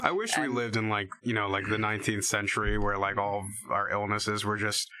I wish we lived in like the 19th century where like all of our illnesses were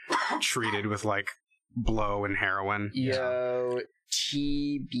just treated with like blow and heroin. Yo,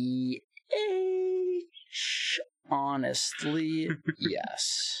 TBH. Honestly,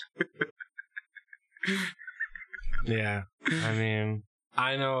 yes. Yeah. I mean,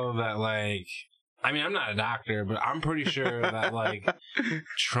 I know that like, I'm not a doctor, but I'm pretty sure that like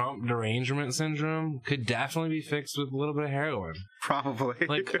Trump derangement syndrome could definitely be fixed with a little bit of heroin. Probably.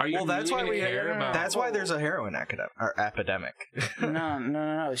 Like, are you Well, that's why that's why there's a heroin epidemic.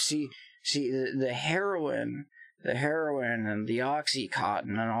 No. See, the heroin and the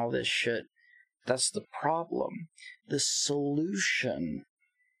Oxycontin and all this shit. That's the problem. The solution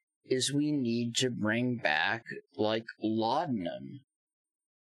is we need to bring back, like, laudanum.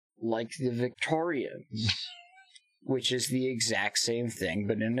 Like the Victorians. Which is the exact same thing,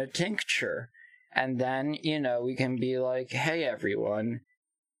 but in a tincture. And then, we can be like, hey, everyone,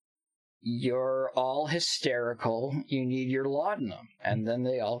 you're all hysterical. You need your laudanum. And then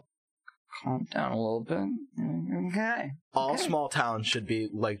they all calm down a little bit. Okay. All small towns should be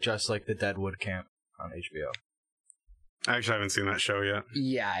just like the Deadwood Camp on HBO. I actually haven't seen that show yet.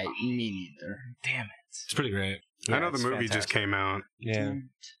 Yeah, me neither. Damn it. It's pretty great. I know the movie just came out. Yeah.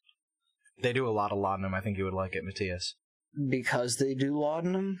 They do a lot of laudanum. I think you would like it, Matthias. Because they do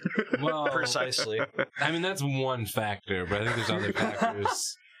laudanum? Well, precisely. That's one factor, but I think there's other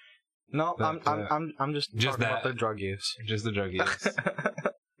factors. No, I'm just talking about the drug use. Just the drug use.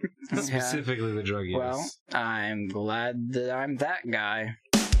 Specifically the drug use. Well, I'm glad that I'm that guy.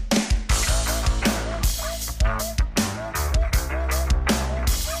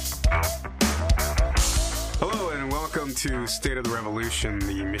 Hello and welcome to State of the Revolution,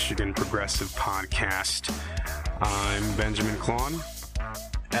 the Michigan Progressive Podcast. I'm Benjamin Klon.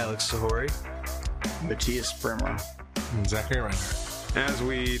 Alex Sahori. Matthias Brimmer. And Zachary Reinhardt. As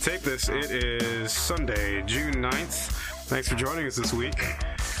we tape this, it is Sunday, June 9th. Thanks for joining us this week.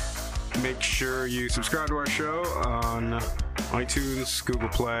 Make sure you subscribe to our show on iTunes, Google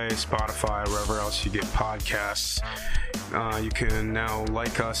Play, Spotify, wherever else you get podcasts. You can now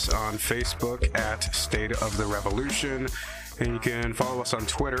like us on Facebook at State of the Revolution, and you can follow us on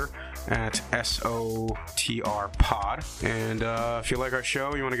Twitter at SOTRPod. And if you like our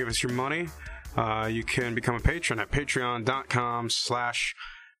show, you want to give us your money, you can become a patron at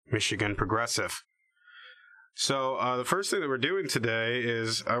patreon.com/Michigan Progressive. So the first thing that we're doing today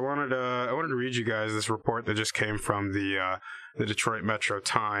is I wanted to read you guys this report that just came from the Detroit Metro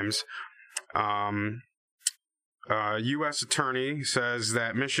Times. U.S. attorney says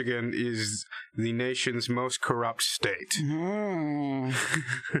that Michigan is the nation's most corrupt state.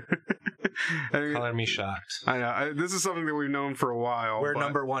 Color me shocked. I know. This is something that we've known for a while. We're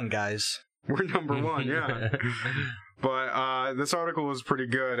number one, guys. We're number one, yeah. But this article was pretty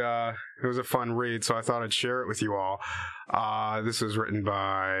good. It was a fun read, so I thought I'd share it with you all. This was written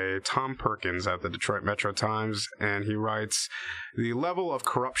by Tom Perkins at the Detroit Metro Times, and he writes, "The level of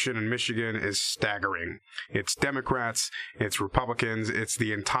corruption in Michigan is staggering. It's Democrats, it's Republicans, it's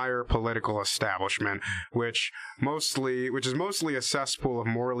the entire political establishment, which is mostly a cesspool of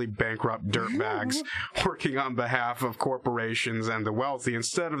morally bankrupt dirtbags working on behalf of corporations and the wealthy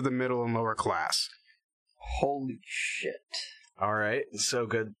instead of the middle and lower class." Holy shit. All right, so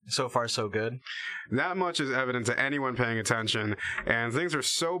good. So far, so good. That much is evident to anyone paying attention, and things are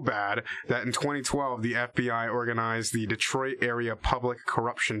so bad that in 2012, the FBI organized the Detroit Area Public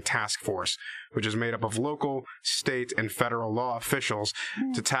Corruption Task Force, which is made up of local, state, and federal law officials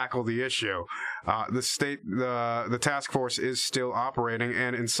to tackle the issue. The task force is still operating,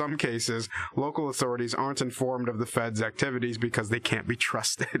 and in some cases, local authorities aren't informed of the Fed's activities because they can't be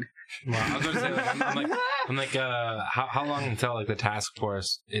trusted. Well, I was going to say, how long until the task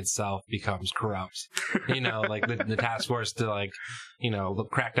force itself becomes corrupt? The task force to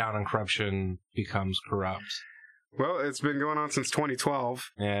crack down on corruption becomes corrupt. Well, it's been going on since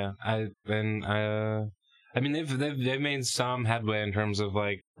 2012. Yeah, they've made some headway in terms of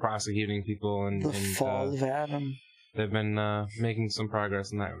prosecuting people and the fall of Adam. They've been making some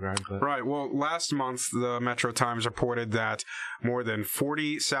progress in that regard. But. Right. Well, last month, the Metro Times reported that more than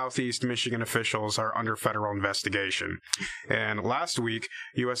 40 Southeast Michigan officials are under federal investigation. And last week,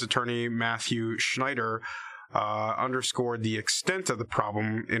 U.S. Attorney Matthew Schneider underscored the extent of the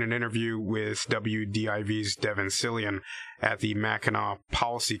problem in an interview with WDIV's Devin Cillian at the Mackinac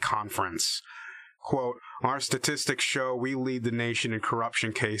Policy Conference. Quote, "Our statistics show we lead the nation in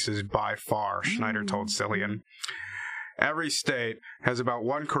corruption cases by far," Schneider told Cillian. "Every state has about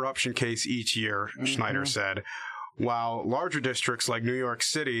one corruption case each year," Schneider said. while larger districts like New York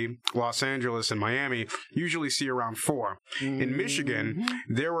City, Los Angeles, and Miami usually see around 4. In Michigan,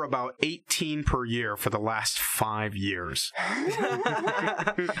 there were about 18 per year for the last 5 years.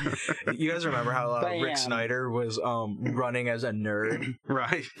 You guys remember how Rick Bam. Snyder was running as a nerd?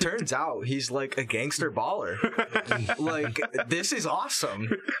 Right. Turns out he's like a gangster baller. Like, this is awesome.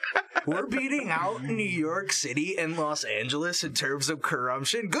 We're beating out New York City and Los Angeles in terms of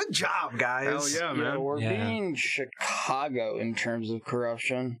corruption. Good job, guys. Hell yeah, Yeah, man. we're Yeah. being Chicago in terms of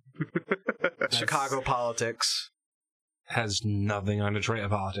corruption. Chicago politics. Has nothing on Detroit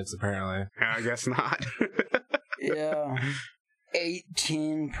politics, apparently. Yeah, I guess not. Yeah.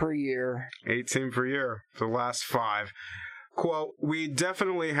 18 per year. 18 per year for the last 5. Quote, "We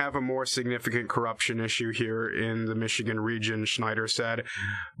definitely have a more significant corruption issue here in the Michigan region," Schneider said,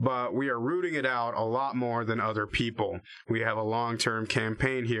 "but we are rooting it out a lot more than other people. We have a long-term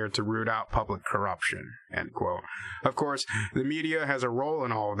campaign here to root out public corruption," end quote. Of course, the media has a role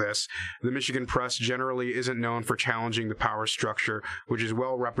in all of this. The Michigan press generally isn't known for challenging the power structure, which is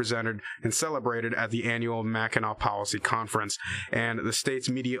well represented and celebrated at the annual Mackinac Policy Conference, and the state's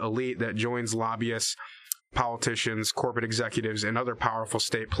media elite that joins lobbyists, politicians, corporate executives, and other powerful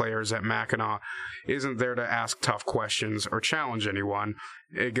state players at Mackinac isn't there to ask tough questions or challenge anyone.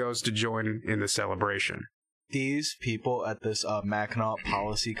 It goes to join in the celebration. These people at this Mackinac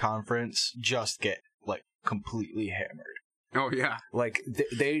Policy Conference just get, like, completely hammered. Oh, yeah. Like,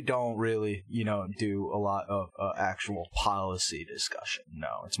 they don't really, do a lot of actual policy discussion.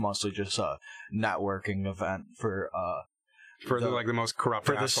 No, it's mostly just a networking event for the most corrupt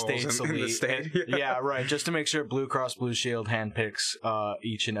for the assholes state's in the elite. state. And- yeah, right. Just to make sure Blue Cross Blue Shield handpicks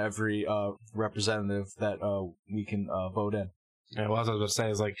each and every representative that we can vote in. Yeah, what I was about to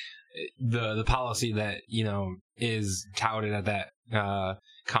say is like the policy that is touted at that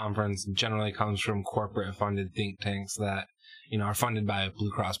conference generally comes from corporate funded think tanks that are funded by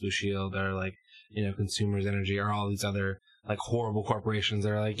Blue Cross Blue Shield or like Consumers Energy or all these other like horrible corporations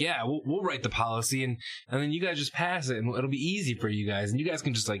that are like, yeah, we'll write the policy and then you guys just pass it and it'll be easy for you guys and you guys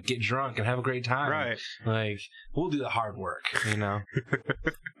can just like get drunk and have a great time. Right. Like we'll do the hard work.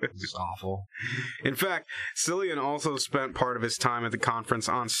 It's just awful. In fact, Cillian also spent part of his time at the conference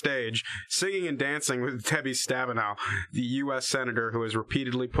on stage, singing and dancing with Debbie Stabenow, the U.S. senator who has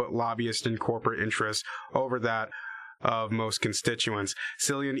repeatedly put lobbyist and corporate interests over that of most constituents.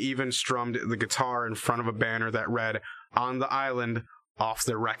 Cillian even strummed the guitar in front of a banner that read, "On the Island, Off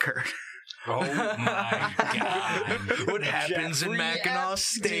the Record." Oh my god. What happens in Jeffrey Mackinac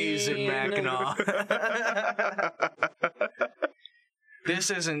stays in Epstein. Mackinac.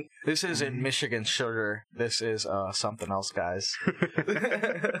 This isn't Michigan sugar. This is something else, guys.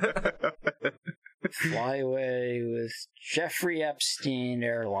 Fly away with Jeffrey Epstein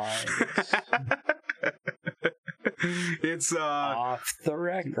Airlines. It's Off the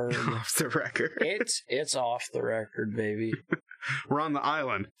record. off the record. It's off the record, baby. We're on the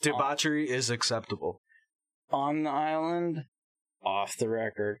island. Debauchery is acceptable. On the island, off the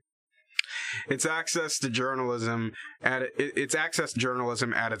record. It's access to journalism at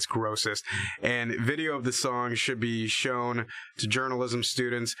its grossest, and video of the song should be shown to journalism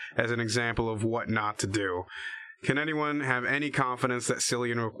students as an example of what not to do. Can anyone have any confidence that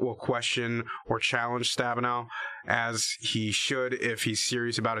Cillian will question or challenge Stabenow, as he should if he's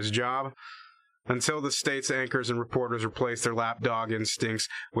serious about his job? Until the state's anchors and reporters replace their lapdog instincts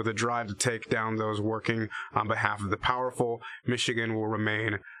with a drive to take down those working on behalf of the powerful, Michigan will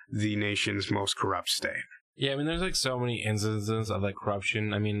remain the nation's most corrupt state. Yeah, I mean, there's like so many instances of like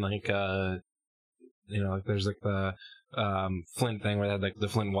corruption. I mean, like, like there's like the Flint thing where they had like the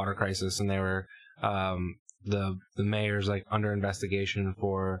Flint water crisis, and they were the mayor's like under investigation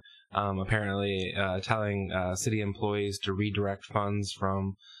for apparently telling city employees to redirect funds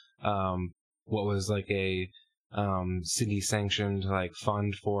from what was like a city sanctioned like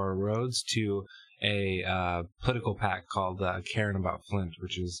fund for roads to a political PAC called Caring About Flint,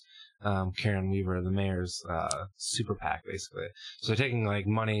 which is Karen Weaver, the mayor's super PAC, basically. So they're taking like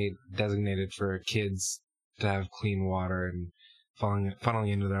money designated for kids to have clean water and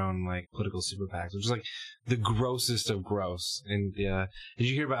funneling into their own like political super PACs, which is like the grossest of gross. And did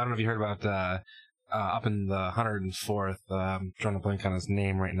you hear about? I don't know if you heard about up in the 104th. I'm trying to blank on his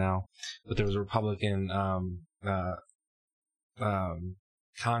name right now, but there was a Republican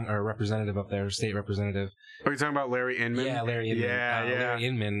or representative up there, state representative. Are you talking about Larry Inman? Yeah, Larry Inman. Yeah, Larry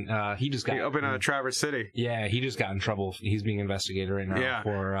Inman. He just got up in Traverse City. Yeah, he just got in trouble. He's being investigated right now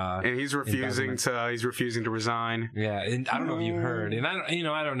for. And he's refusing to resign. Yeah, and I don't know if you heard, and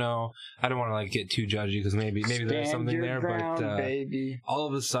I don't know. I don't want to like get too judgy because maybe there's something there, ground, but baby. All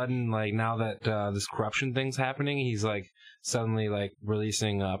of a sudden, like now that this corruption thing's happening, he's like suddenly like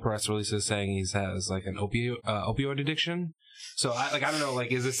releasing press releases saying he has like an opioid addiction. So I don't know,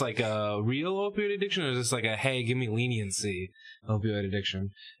 like, is this like a real opioid addiction, or is this like a hey, give me leniency opioid addiction?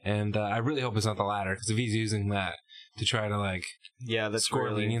 And I really hope it's not the latter, because if he's using that to try to like score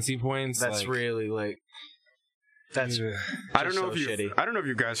really, leniency points, that's like, really like that's. I don't know if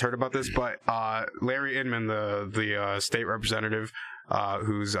you guys heard about this, but Larry Inman, the state representative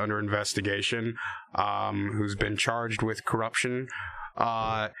who's under investigation, who's been charged with corruption,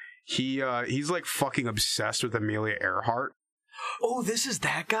 he's like fucking obsessed with Amelia Earhart. Oh, this is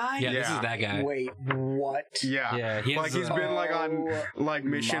that guy? Yeah, this is that guy. Wait, what? Yeah. He's been like on like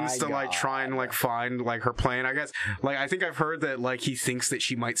missions to like try and like find like her plane. I guess like I think I've heard that like he thinks that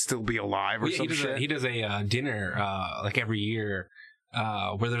she might still be alive or some shit. He does a dinner like every year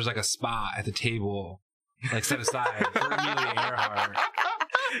where there's like a spot at the table like set aside for Amelia Earhart.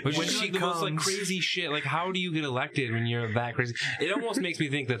 Which when is like the most like crazy shit. Like, how do you get elected when you're that crazy? It almost makes me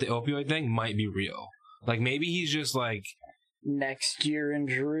think that the opioid thing might be real. Like maybe he's just like. Next year in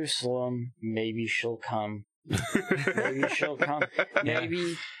Jerusalem, maybe she'll come. Maybe she'll come.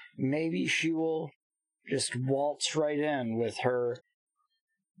 Maybe she will just waltz right in with her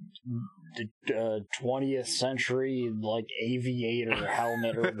 20th century like aviator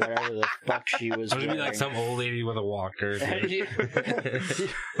helmet or whatever the fuck she was wearing. It'd be like some old lady with a walker.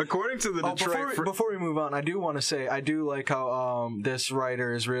 According to the Detroit... Before we move on, I do want to say, I do like how this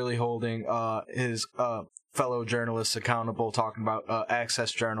writer is really holding his fellow journalists accountable, talking about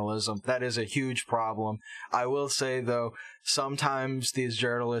access journalism. That is a huge problem. I will say, though, sometimes these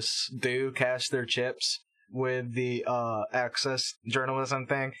journalists do cash their chips with the access journalism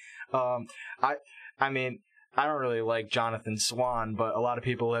thing. I mean, I don't really like Jonathan Swan, but a lot of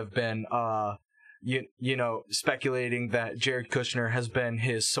people have been you know, speculating that Jared Kushner has been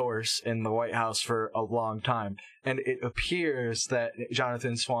his source in the White House for a long time. And it appears that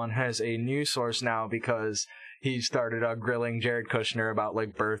Jonathan Swan has a new source now because he started grilling Jared Kushner about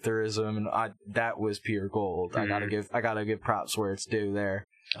like birtherism, and that was pure gold. Mm-hmm. I gotta give props where it's due there.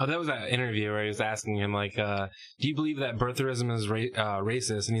 Oh, that was that interview where he was asking him, like, do you believe that birtherism is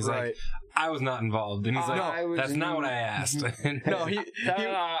racist? And he's like, I was not involved. And he's like, that's not what I asked. No,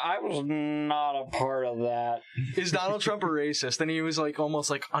 I was not a part of that. Is Donald Trump a racist? And he was like, almost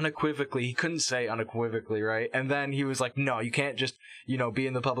like unequivocally, he couldn't say unequivocally, right? And then he was like, no, you can't just, you know, be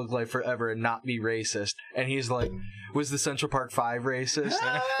in the public life forever and not be racist. And he's like, was the Central Park 5 racist?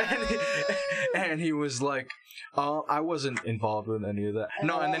 And he was like, I wasn't involved with any of that.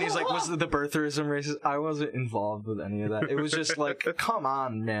 No, and then he's like, was the birtherism racist? I wasn't involved with any of that. It was just like, come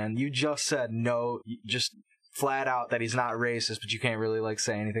on, man. You just said no, just flat out that he's not racist, but you can't really like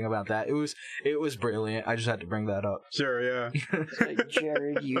say anything about that. It was brilliant. I just had to bring that up. Sure, yeah. It's like,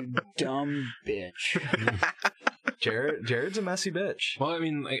 Jared, you dumb bitch. Jared's a messy bitch. Well, I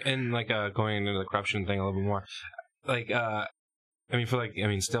mean, and like going into the corruption thing a little bit more, like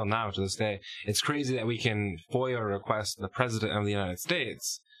still now to this day, it's crazy that we can FOIA request the president of the United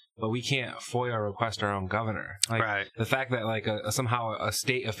States, but we can't FOIA request our own governor. Like, right. The fact that like somehow a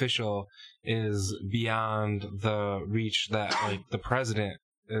state official is beyond the reach that like the president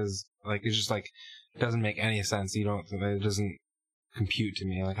is, like, it's just like doesn't make any sense. It doesn't compute to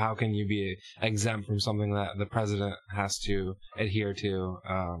me. Like, how can you be exempt from something that the president has to adhere to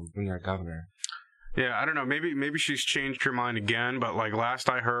when you're a governor? Yeah, I don't know. Maybe she's changed her mind again, but like last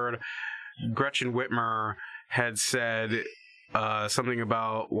I heard, Gretchen Whitmer had said something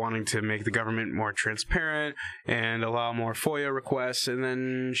about wanting to make the government more transparent and allow more FOIA requests, and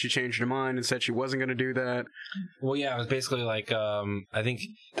then she changed her mind and said she wasn't going to do that. Well, yeah, it was basically like, I think,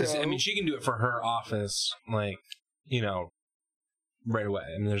 I mean, she can do it for her office, like, you know, right away.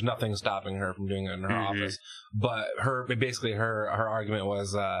 I mean, there's nothing stopping her from doing it in her office. But her argument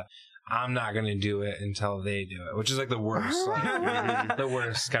was, I'm not going to do it until they do it, which is like the worst, like, the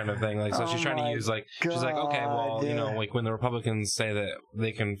worst kind of thing. Like, so she's trying to use like, God. She's like, okay, well, you know, like when the Republicans say that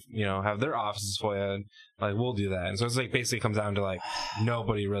they can, you know, have their offices FOIA'd, like we'll do that. And so it's like basically comes down to like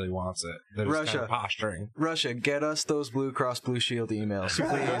nobody really wants it. They're just kind of posturing. Russia, get us those Blue Cross Blue Shield emails,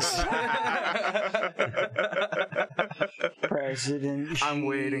 please. President Xi. I'm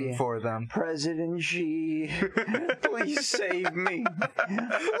waiting for them. President Xi, please save me.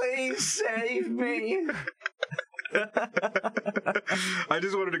 Please save me. I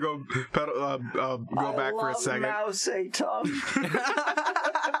just wanted to go back for a second. Mao Zedong.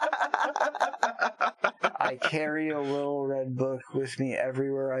 I carry a little red book with me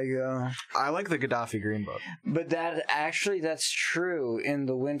everywhere I go. I like the Gaddafi Green Book. But that's true in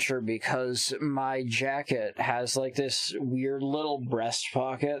the winter because my jacket has like this weird little breast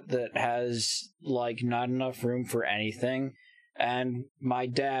pocket that has like not enough room for anything. And my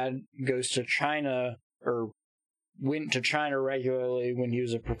dad goes to China or went to China regularly when he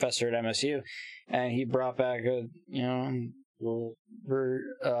was a professor at MSU, and he brought back a little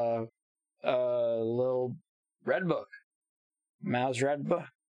red book, Mao's red book.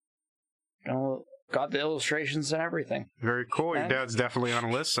 Got the illustrations and everything. Very cool. Your And- dad's definitely on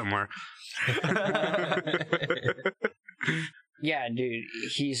a list somewhere. Yeah, dude,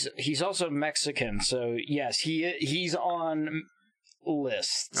 he's also Mexican, so yes, he's on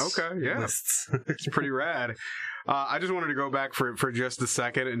lists. Okay, yeah, it's pretty rad. I just wanted to go back for just a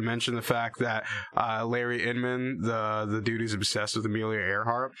second and mention the fact that Larry Inman, the dude who's obsessed with Amelia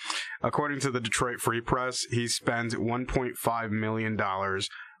Earhart, according to the Detroit Free Press, he spent $1.5 million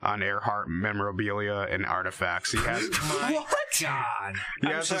on Earhart memorabilia and artifacts. He has What? God. he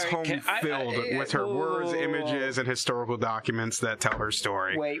I'm has his sorry, home filled with her words, images, and historical documents that tell her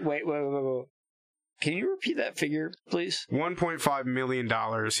story. Wait. Can you repeat that figure, please? $1.5 million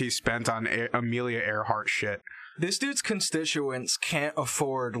he spent on Amelia Earhart shit. This dude's constituents can't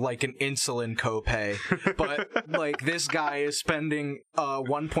afford like an insulin copay, but like this guy is spending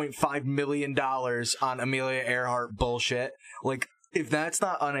 $1.5 million on Amelia Earhart bullshit. Like, if that's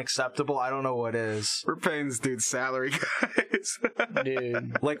not unacceptable, I don't know what is. We're paying this dude's salary, guys.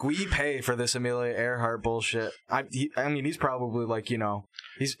 Dude. Like, we pay for this Amelia Earhart bullshit. I mean, he's probably like,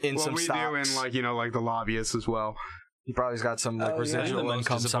 he's in some we stocks. do, and like the lobbyists as well. He probably's got some like Oh, yeah. I think the residual most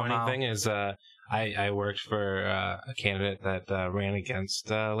income disappointing somehow. thing is I worked for a candidate that ran against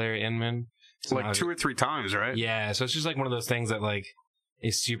Larry Inman. So Like 2 or 3 times, right? Yeah, so it's just like one of those things that like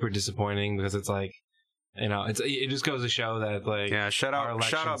is super disappointing because it's like, it just goes to show that like Yeah, shout out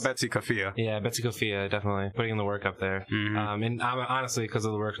elections- Betsy Kafia. Yeah, Betsy Kofia, definitely putting in the work up there. Mhm. And honestly, because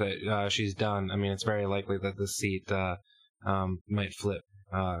of the work that she's done, I mean, it's very likely that this seat might flip.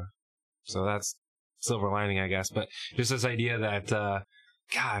 So that's silver lining, I guess. But just this idea that,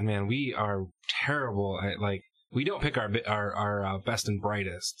 God, man, we are terrible at like we don't pick our best and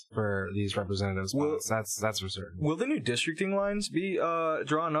brightest for these representative spots. That's for certain. Will the new districting lines be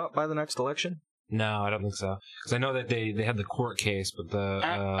drawn up by the next election? No, I don't think so. Because I know that they had the court case, but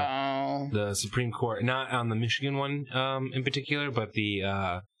the Supreme Court, not on the Michigan one in particular, but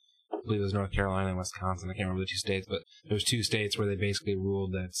I believe it was North Carolina and Wisconsin. I can't remember the 2 states, but there's 2 states where they basically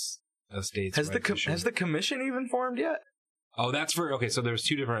ruled that's a state's Has rights issue. the commission even formed yet? Oh, that's for okay. So there's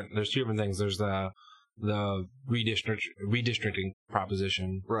two different things. There's the redistricting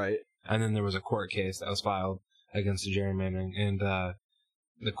proposition, Right. and then there was a court case that was filed against the gerrymandering, and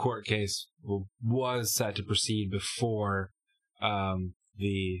the court case was set to proceed before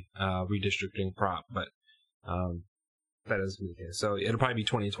the redistricting prop, but that is the case. So it'll probably be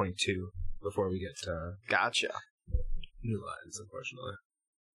 2022 before we get to Gotcha. new lines, unfortunately.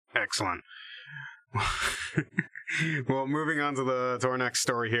 Excellent. Well, moving on to our next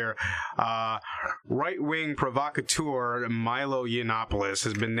story here. Right-wing provocateur Milo Yiannopoulos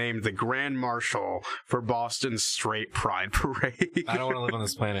has been named the Grand Marshal for Boston's Straight Pride Parade. I don't want to live on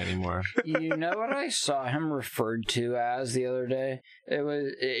this planet anymore. You know what I saw him referred to as the other day?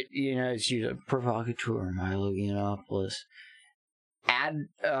 It's a provocateur, Milo Yiannopoulos.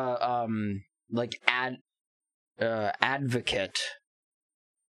 Advocate.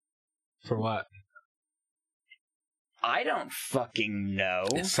 For what? I don't fucking know.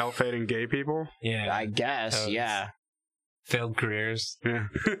 Self-hating gay people? Yeah. I guess, Toads. yeah. Failed careers. Yeah.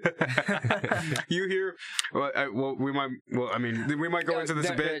 You hear? We might go into this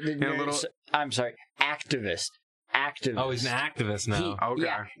a bit in a little. I'm sorry, activist. Oh, he's an activist now. Okay.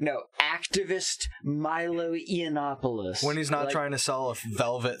 Yeah, no, activist Milo Yiannopoulos. When he's not Like, trying to sell a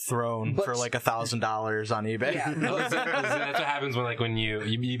velvet throne But- for like $1,000 on eBay. Yeah. That's what happens when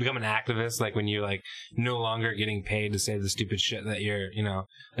you become an activist, like when you like no longer getting paid to say the stupid shit that you're,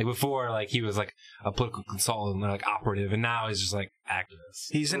 like before, like he was like a political consultant, like operative, and now he's just like activist.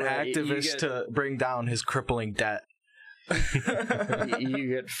 He's an Right, you activist get- to bring down his crippling debt. you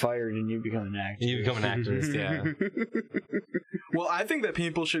get fired and you become an activist. You become an activist, yeah. Well, I think that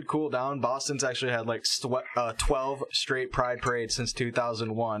people should cool down. Boston's actually had like 12 straight pride parades since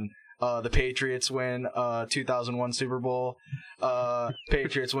 2001. The Patriots win 2001 Super Bowl.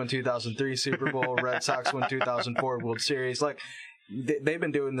 Patriots win 2003 Super Bowl. Red Sox win 2004 World Series. Like, they've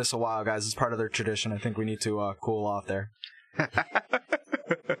been doing this a while, guys. It's part of their tradition. I think we need to cool off there.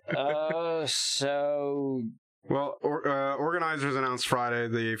 So Well, organizers announced Friday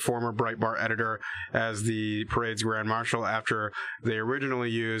the former Breitbart editor as the parade's grand marshal after they originally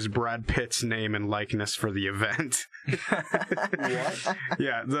used Brad Pitt's name and likeness for the event. what?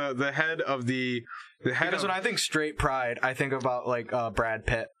 Yeah, the head of the head. Because when I think straight pride, I think about like Brad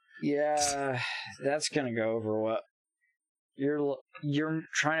Pitt. Yeah, that's gonna go over what you're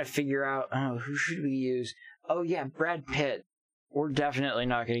trying to figure out. Oh, who should we use? Oh yeah, Brad Pitt. We're definitely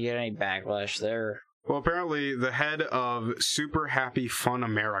not gonna get any backlash there. Well, apparently, the head of Super Happy Fun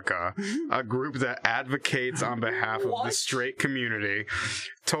America, a group that advocates on behalf of the straight community,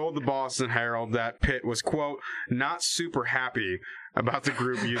 told the Boston Herald that Pitt was, quote, not super happy about the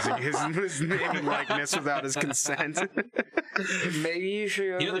group using his name and likeness without his consent. Maybe you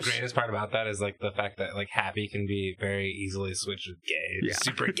should. You know, the greatest part about that is like the fact that like happy can be very easily switched with gay. Yeah.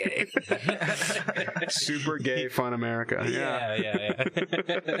 Super gay. Super gay Fun America. Yeah.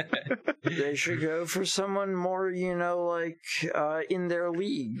 They should go for someone more, like in their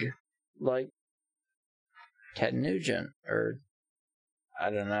league, like Ted Nugent or I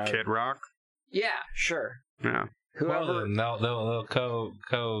don't know. Kid Rock. Yeah, sure. Yeah. Whoever. Well, they'll co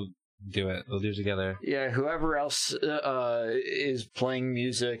do it. They'll do it together. Yeah, whoever else is playing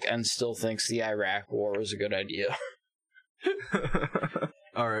music and still thinks the Iraq War is a good idea.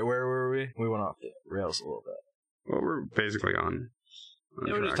 All right, where were we? We went off the rails a little bit. Well, we're basically on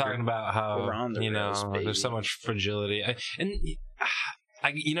Yeah, we're just talking about how We're on the rails, baby. there's so much fragility,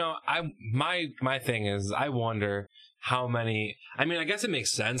 my thing is I wonder how many. I mean, I guess it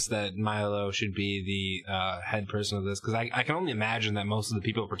makes sense that Milo should be the head person of this because I can only imagine that most of the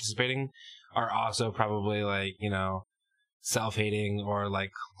people participating are also probably like self-hating or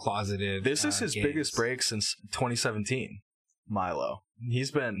like closeted. This is his gays. biggest break since 2017. Milo,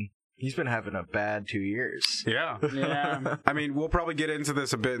 he's been having a bad 2 years. Yeah. Yeah. I mean, we'll probably get into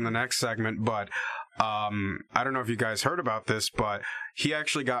this a bit in the next segment, but I don't know if you guys heard about this, but he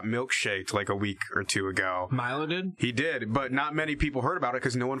actually got milkshaked like a week or two ago. Milo did? He did, but not many people heard about it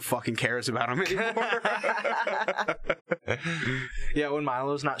because no one fucking cares about him anymore. Yeah, when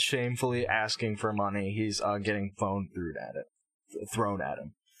Milo's not shamefully asking for money, he's getting thrown at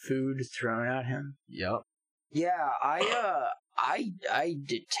him. Food thrown at him. Yep. Yeah, I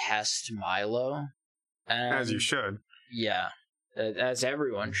detest Milo. As you should. Yeah, as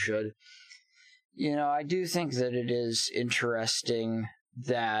everyone should. I do think that it is interesting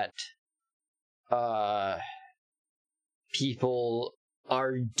that people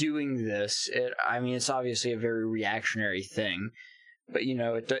are doing this. It's obviously a very reactionary thing, but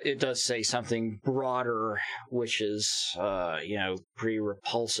it does say something broader, which is pretty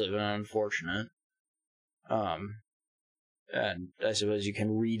repulsive and unfortunate. And I suppose you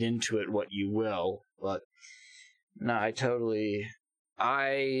can read into it what you will, but no, I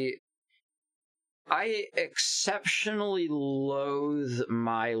exceptionally loathe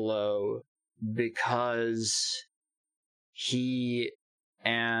Milo because he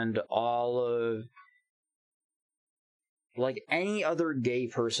and all of like any other gay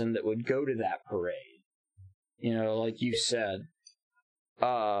person that would go to that parade, like you said,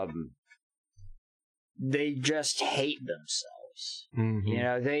 they just hate themselves.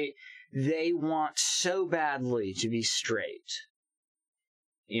 Mm-hmm. They want so badly to be straight.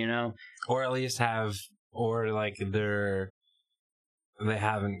 Or at least they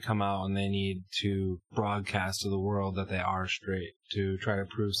haven't come out and they need to broadcast to the world that they are straight to try to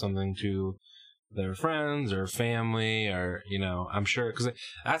prove something to their friends or family or, I'm sure, because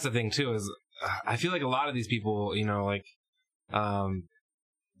that's the thing too, is I feel like a lot of these people,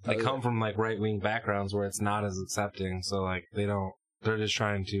 they come from like right-wing backgrounds where it's not as accepting. So like they're just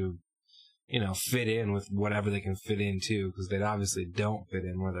trying to, fit in with whatever they can fit into because they obviously don't fit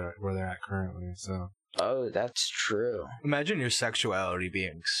in where they're at currently. So. Oh, that's true. Imagine your sexuality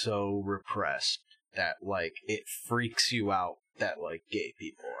being so repressed that like it freaks you out that like gay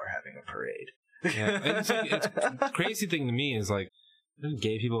people are having a parade. Yeah, and it's the crazy thing to me is like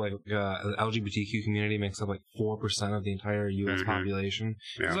gay people, like the LGBTQ community makes up like 4% of the entire U.S. population.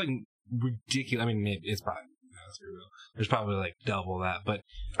 Yeah. It's like ridiculous. I mean, maybe it's probably there's probably like double that, but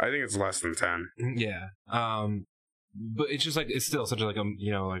I think it's less than 10. Yeah. But it's just like it's still such a like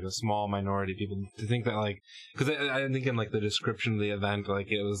a small minority of people to think that like because I think in like the description of the event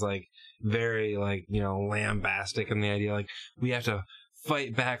like it was like very like lambastic and the idea like we have to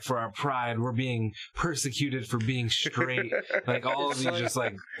fight back for our pride. We're being persecuted for being straight. Like all of these just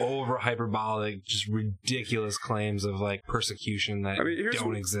like over hyperbolic, just ridiculous claims of like persecution that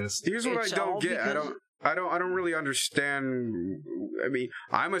don't exist. Here's what I don't get. I don't really understand. I mean,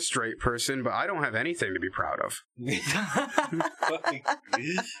 I'm a straight person, but I don't have anything to be proud of.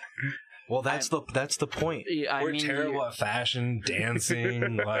 Well, that's the point. I We're mean, terrible at fashion,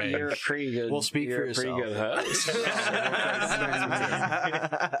 dancing. Like, You're pretty good. Well, speak you're for a pretty yourself. good host.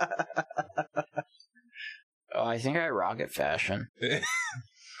 Oh, I think I rock at fashion.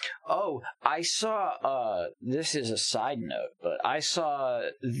 Oh, I saw, this is a side note, but I saw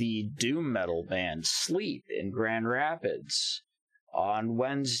the doom metal band Sleep in Grand Rapids on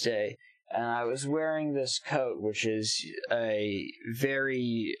Wednesday, and I was wearing this coat, which is a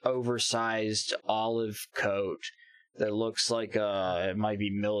very oversized olive coat that looks like it might be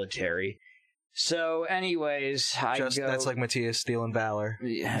military. So, anyways, That's like Matthias stealing valor.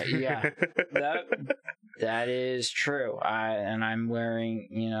 yeah, that is true. I'm wearing,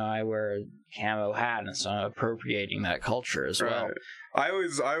 I wear a camo hat, and so I'm appropriating that culture as well. Right. I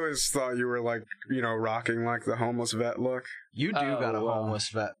always thought you were like, rocking like the homeless vet look. You do got a homeless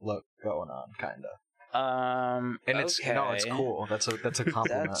vet look going on, kind of. And it's cool. That's a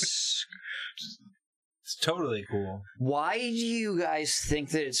compliment. it's totally cool. Why do you guys think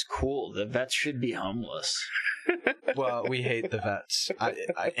that it's cool? The vets should be homeless. Well, we hate the vets.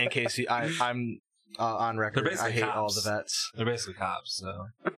 In case I'm on record, I hate cops. all the vets. They're basically cops, so.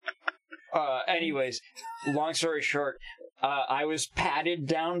 Anyways, long story short, I was patted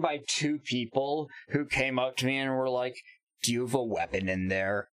down by two people who came up to me and were like, "Do you have a weapon in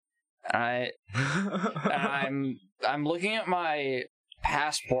there?" I'm looking at my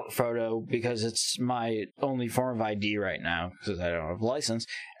passport photo because it's my only form of ID right now because I don't have a license,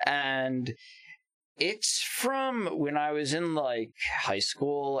 and it's from when I was in like high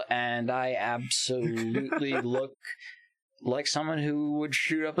school, and I absolutely look like someone who would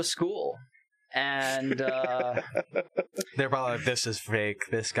shoot up a school. And they're probably like, "This is fake.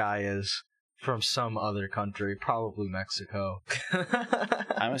 This guy is from some other country, probably Mexico."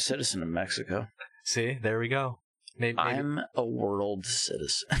 I'm a citizen of Mexico. See, there we go. Maybe I'm a world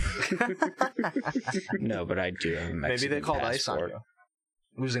citizen. No, but I do have a Mexican maybe they called passport. ICE on you.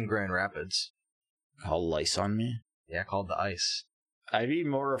 It was in Grand Rapids. Called lice on me? Yeah, called the ICE. I'd be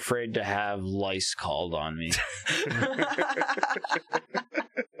more afraid to have lice called on me.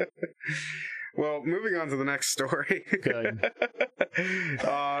 Well, moving on to the next story. Good.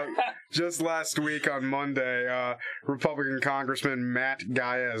 Just last week on Monday, Republican Congressman Matt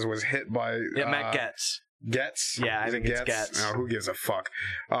Gaetz was hit by... Matt Getz. Getz? Yeah, I think it's Getz. Oh, who gives a fuck?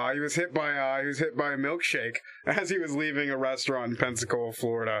 He was hit by a milkshake as he was leaving a restaurant in Pensacola,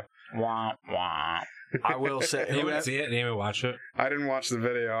 Florida. Wah, wah. I will say, You didn't see it? Didn't even watch it? I didn't watch the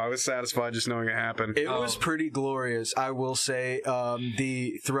video. I was satisfied just knowing it happened. It was pretty glorious. I will say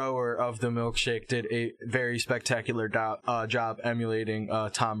the thrower of the milkshake did a very spectacular job emulating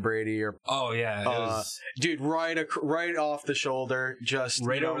Tom Brady. Oh, yeah. It was Dude, right off the shoulder, just...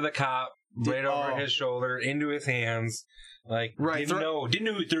 right over the cop, right over his shoulder, into his hands. Like, Right, didn't know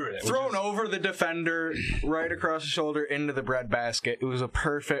who threw it. Thrown over the defender, right across the shoulder, into the breadbasket. It was a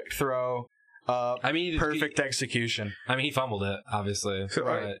perfect throw. Perfect execution. I mean, he fumbled it, obviously. So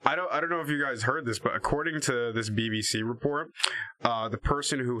I don't know if you guys heard this, but according to this BBC report, the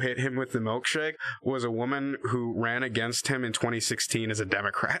person who hit him with the milkshake was a woman who ran against him in 2016 as a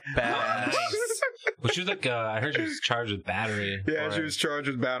Democrat. Badass. Well, she was like, I heard she was charged with battery. Yeah, she was charged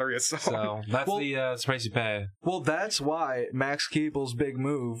with battery assault. So that's the price you pay. Well, that's why Max Keeble's big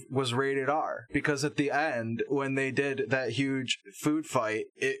move was rated R. Because at the end, when they did that huge food fight,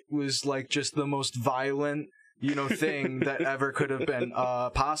 it was like just the most violent, thing that ever could have been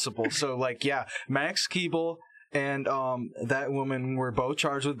possible. So, like, yeah, Max Keeble and that woman were both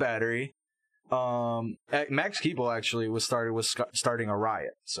charged with battery. Max Keeble actually was starting a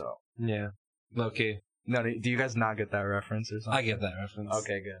riot. So Yeah, low key. No, do you guys not get that reference or something? I get that reference.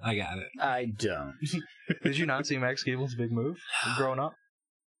 Okay, good. I got it. I don't. Did you not see Max Keeble's big move growing up?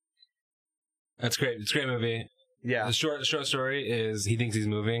 That's great. It's a great movie. Yeah. The short story is he thinks he's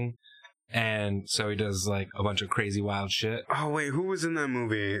moving, and so he does like a bunch of crazy wild shit, Oh wait, who was in that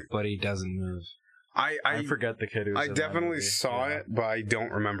movie? but he doesn't move. I forget the kid who was I in that definitely movie. saw Yeah. it, but I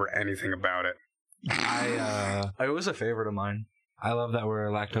don't remember anything about it. It was a favorite of mine. I love that we're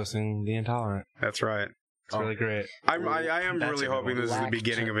lactosing the intolerant. That's right. It's really great. I am That's really a good hoping one. this is the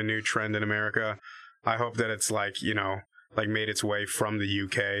beginning of a new trend in America. I hope that it's like made its way from the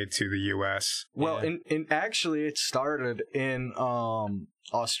UK to the US. Well, Yeah. in actually, it started in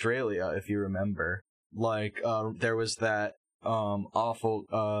Australia, if you remember. Like, there was that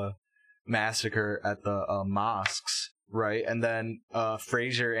awful massacre at the mosques, right? And then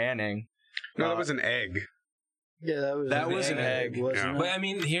Fraser Anning. No, that was an egg. Yeah, That was an egg. wasn't But it? I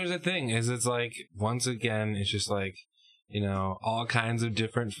mean, here's the thing: is it's like once again, it's just like all kinds of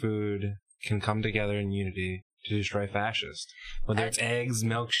different food can come together in unity to destroy fascists. Whether it's eggs,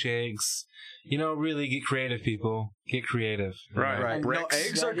 milkshakes, really get creative, people. Get creative. Right. Right. No, Bricks.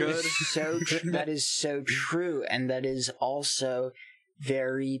 eggs are That is good. that is so true, and that is also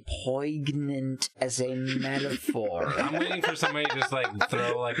very poignant as a metaphor. I'm waiting for somebody to just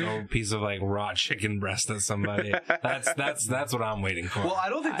throw a piece of raw chicken breast at somebody. That's what I'm waiting for. Well, I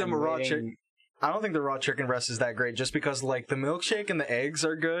don't think I'm waiting- I don't think the raw chicken breast is that great. Just because the milkshake and the eggs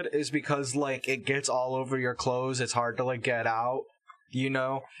are good is because it gets all over your clothes. It's hard to get out. I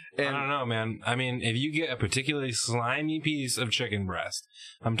don't know, man. I mean, if you get a particularly slimy piece of chicken breast,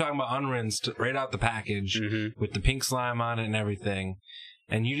 I'm talking about unrinsed right out the package with the pink slime on it and everything,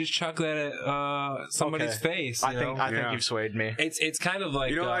 and you just chuck that at somebody's face. I think Yeah. you've swayed me. It's kind of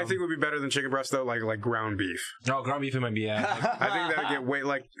like I think would be better than chicken breast though, like ground beef. no ground beef. It might be I think that'd get way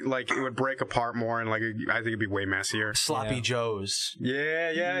like it would break apart more, and I think it'd be way messier. Sloppy Yeah. Joes.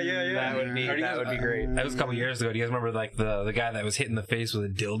 Yeah. That would be great. That was a couple years ago. Do you guys remember the guy that was hit in the face with a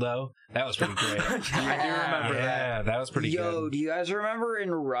dildo? That was pretty great. I do remember that. Yeah, that was pretty good. Do you guys remember in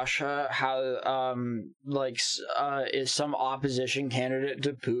Russia how some opposition candidate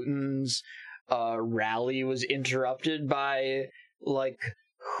to Putin's rally was interrupted by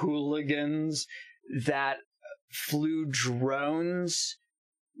hooligans that flew drones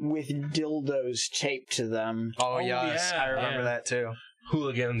with dildos taped to them? Oh, yes, yeah, I remember yeah. that too.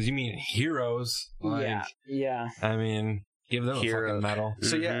 Hooligans? You mean heroes? Yeah. I mean, give them a Heroes. fucking medal.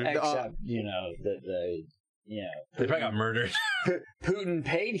 So yeah, Except They probably got murdered. Putin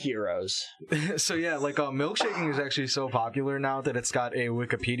paid heroes. so yeah, milkshaking is actually so popular now that it's got a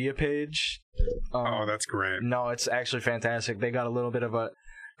Wikipedia page. Oh, that's great. No, it's actually fantastic. They got a little bit of a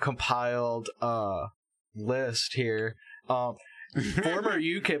compiled list here. Former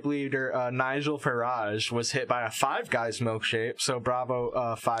UKIP leader Nigel Farage was hit by a Five Guys milkshake. So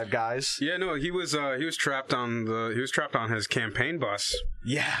bravo, Five Guys. Yeah, no, he was trapped on his campaign bus.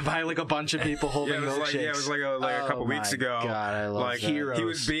 Yeah, by a bunch of people holding milkshakes. It was a couple weeks ago. God, I love that. He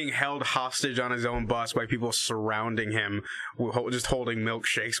was being held hostage on his own bus by people surrounding him, just holding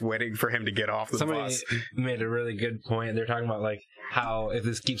milkshakes, waiting for him to get off the Somebody bus. made a really good point. They're talking about how if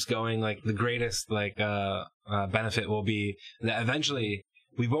this keeps going, the greatest benefit will be that eventually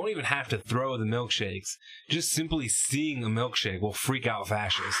we won't even have to throw the milkshakes. Just simply seeing a milkshake will freak out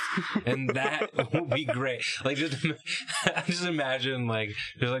fascists, and that will be great. Just imagine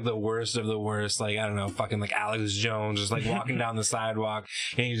there's the worst of the worst. I don't know, fucking Alex Jones just walking down the sidewalk,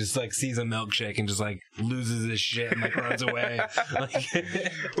 and he just sees a milkshake and just loses his shit and runs away.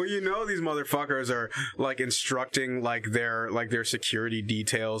 Well, these motherfuckers are instructing their security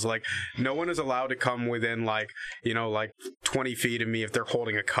details. No one is allowed to come within 20 feet of me if they're holding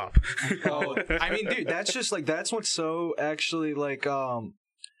a cup. Oh, I mean, dude, that's just that's what's so actually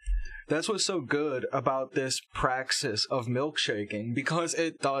that's what's so good about this praxis of milkshaking, because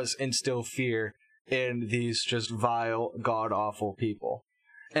it does instill fear in these just vile, god awful people.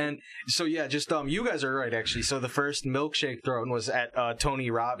 And so yeah, just you guys are right actually. So the first milkshake thrown was at Tommy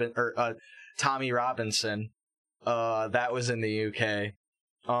Robinson. That was in the UK.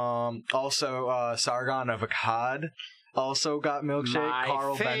 Also Sargon of Akkad also got milkshake. My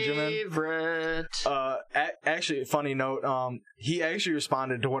Carl Benjamin. favorite. Actually, funny note. He actually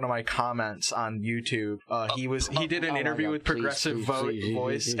responded to one of my comments on YouTube. He did an interview with Progressive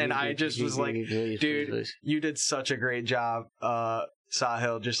Voice, and I just was like, dude, you did such a great job,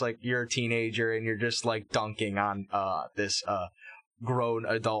 Sahil. Just you're a teenager and you're just dunking on this grown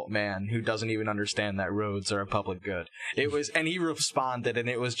adult man who doesn't even understand that roads are a public good. It was, and he responded, and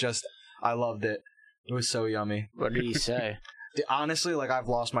it was just, I loved it. It was so yummy. What did he say? Honestly, I've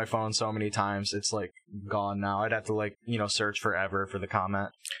lost my phone so many times, it's gone now. I'd have to search forever for the comment.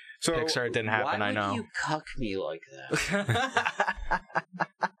 So Pixar, it didn't happen. Why I know. would you cuck me like that?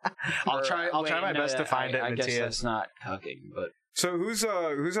 I'll try my best to find it. I guess Matthias. that's not cucking, but So who's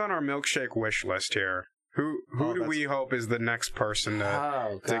on our milkshake wish list here? Who do we hope is the next person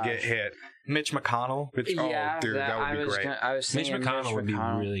to get hit? Mitch McConnell. yeah, dude, that would be great. I was Mitch thinking McConnell would be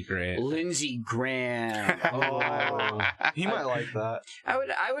really great. Lindsey Graham. Oh, he might like that. I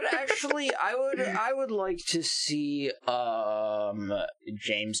would like to see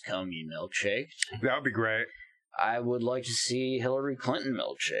James Comey milkshaked. That would be great. I would like to see Hillary Clinton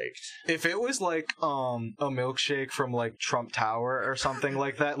milkshaked. If it was a milkshake from Trump Tower or something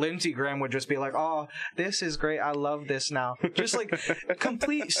like that, Lindsey Graham would just be like, "Oh, this is great. I love this now." Just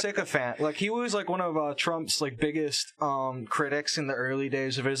complete sycophant. He was one of Trump's biggest critics in the early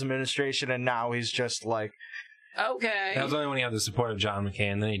days of his administration, and now he's just Okay. That was only when he had the support of John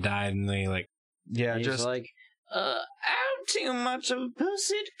McCain. Then he died, and then he like. Yeah, He's just like, I'm too much of a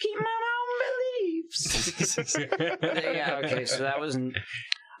pussy to keep my own beliefs. Yeah, okay, so that was...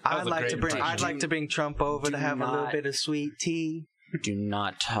 I'd a like great to bring. impression. I'd like to bring Trump over Do to have a little not- bit of sweet tea. Do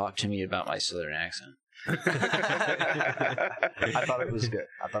not talk to me about my southern accent. I thought it was good.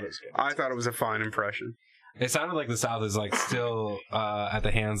 I thought it was a fine impression. It sounded like the South is like still at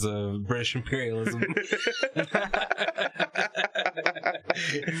the hands of British imperialism.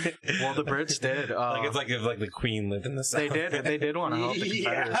 Well, the Brits did. Like it's like if like the Queen lived in the South. They did. They did want to help the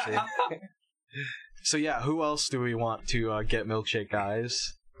Confederacy. So yeah, who else do we want to get milkshake,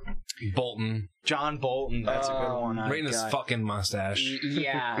 guys? Bolton, John Bolton. That's a good one. my right in his God. fucking mustache.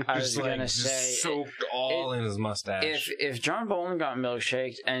 Yeah, I was Just, like, gonna just say, soaked all in his mustache. if John Bolton got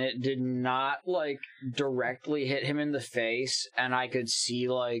milkshaked and it did not like directly hit him in the face, and I could see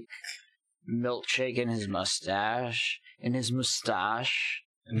like milkshake in his mustache, and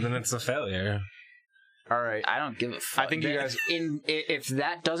then it's a failure. All right. I don't give a fuck. I think you guys- if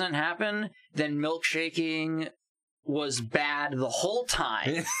that doesn't happen, then milkshaking was bad the whole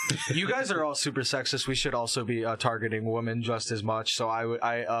time. You guys are all super sexist. We should also be targeting women just as much. So I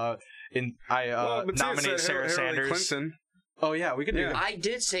But Tia nominate said Sarah Hillary Sanders. Clinton. Oh yeah, we could do Yeah. that. I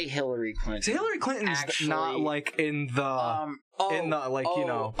did say Hillary Clinton. So Hillary Clinton's Actually, not like in the in the, like, you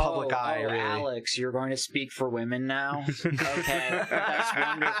know, public eye, really. Alex, you're going to speak for women now? Okay, that's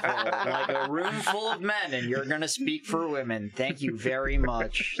wonderful. Like a room full of men, and you're going to speak for women. Thank you very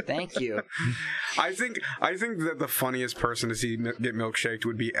much. Thank you. I think that the funniest person to see get milkshaked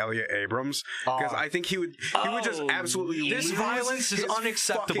would be Elliot Abrams, because I think he would just absolutely This lose violence is his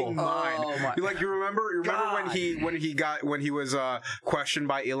unacceptable. fucking mind. Oh my You remember God. when he was questioned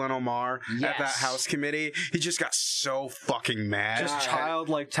by Ilhan Omar at that Yes. House committee? He just got so fucking mad. just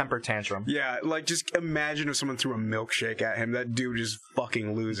childlike temper tantrum. Yeah, like just imagine if someone threw a milkshake at him. That dude would just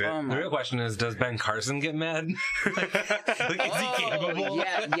fucking lose it. Oh The my real question is, does Ben Carson get mad? Like, is he capable?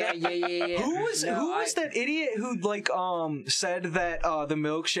 Yeah. Who was that idiot who like said that the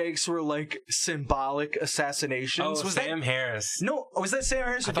milkshakes were like symbolic assassinations? Oh, was Sam Harris. No, was that Sam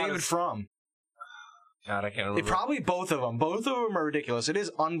Harris or I thought David it's- Frum? God, I can't remember. Probably both of them. Both of them are ridiculous. It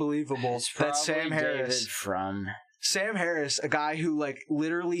is unbelievable It's that Sam probably Harris, David from. Sam Harris, a guy who like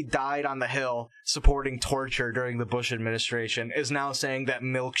literally died on the Hill supporting torture during the Bush administration, is now saying that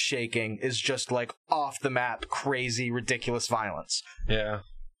milkshaking is just like off the map, crazy, ridiculous violence. Yeah.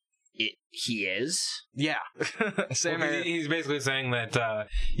 He is. Yeah, Sam Well, Harris. he's basically saying that,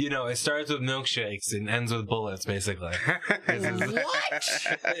 it starts with milkshakes and ends with bullets, basically.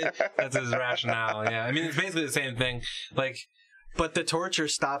 That's his rationale, yeah. I mean, it's basically the same thing. Like, But the torture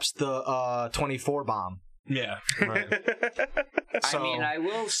stops the 24 bomb. yeah. Right. So, I mean, I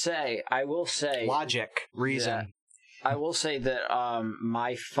will say, logic, reason. I will say that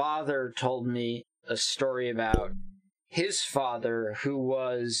my father told me a story about his father, who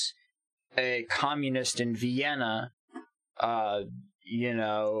was a communist in Vienna, and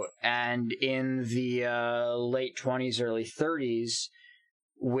in the late 20s, early 30s,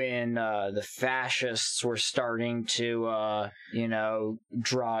 when the fascists were starting to,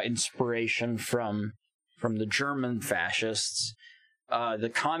 draw inspiration from the German fascists,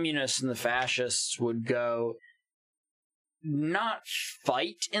 the communists and the fascists would go not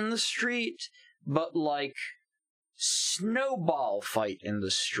fight in the street, but like snowball fight in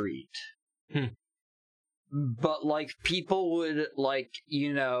the street. But like people would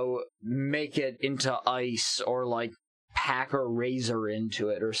make it into ice or like pack a razor into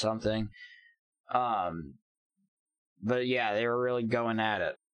it or something. But yeah, they were really going at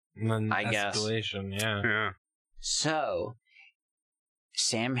it. And then I guess. escalation, yeah. Yeah. So,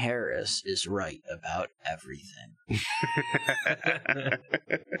 Sam Harris is right about everything.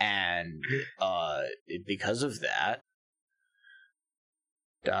 And because of that, ...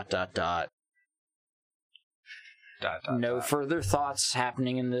 No further thoughts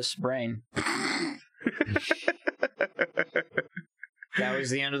happening in this brain. That was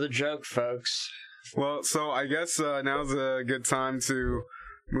the end of the joke, folks. Well, so I guess now's a good time to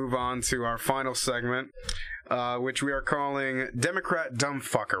move on to our final segment, which we are calling Democrat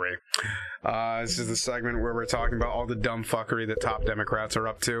Dumbfuckery. This is the segment where we're talking about all the dumb fuckery that top Democrats are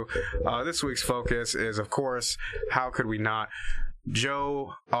up to. This week's focus is, of course, how could we not,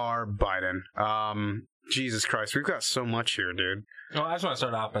 Joe R. Biden. Jesus Christ, we've got so much here, dude. Well, I just want to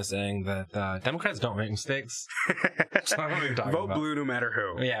start off by saying that Democrats don't make mistakes. So I don't know what you're talking Vote about. blue no matter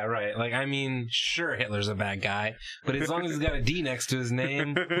who. Yeah, right. Like, I mean, sure, Hitler's a bad guy, but as long as he's got a D next to his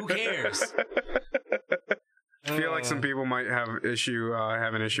name, who cares? I feel like some people might have an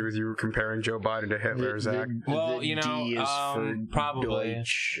issue with you comparing Joe Biden to Hitler, Zach. Well, the you know, D is for probably.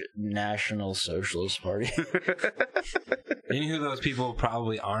 Deutsche National Socialist Party. You know who those people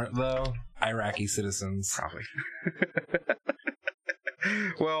probably aren't, though? Iraqi citizens. Probably.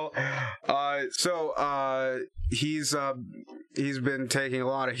 Well, he's been taking a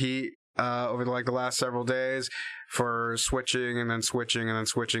lot of heat over the last several days for switching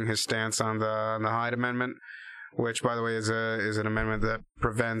his stance on the Hyde Amendment, which, by the way, is an amendment that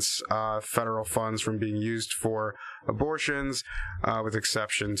prevents federal funds from being used for abortions, with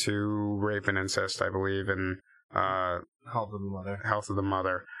exception to rape and incest, I believe, and Health of the mother. health of the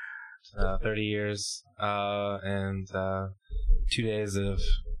mother. 30 years and 2 days of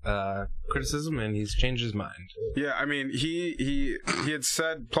criticism, and he's changed his mind. Yeah, I mean, he had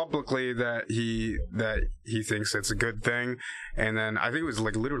said publicly that he thinks it's a good thing, and then I think it was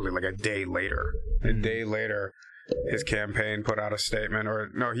literally a day later. A day later, his campaign put out a statement, or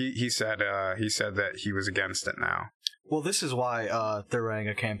no, he said that he was against it now. Well, this is why they're running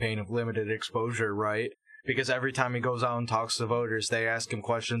a campaign of limited exposure, right? Because every time he goes out and talks to voters, they ask him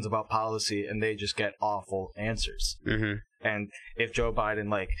questions about policy, and they just get awful answers. Mm-hmm. And if Joe Biden,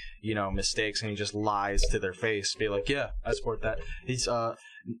 mistakes and he just lies to their face, be like, yeah, I support that. His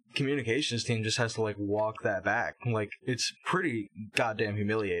communications team just has to, walk that back. It's pretty goddamn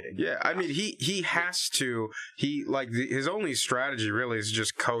humiliating. Yeah, I mean, he has to. His only strategy really is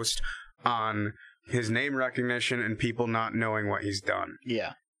just coast on his name recognition and people not knowing what he's done.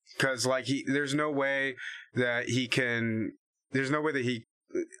 Yeah. Because there's no way that he can. There's no way that he.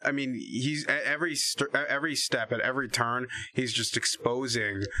 I mean, he's at every step, at every turn, he's just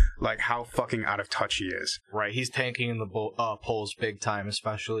exposing how fucking out of touch he is. Right, he's tanking in the polls big time,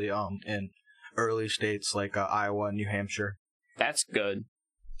 especially in early states like Iowa and New Hampshire. That's good.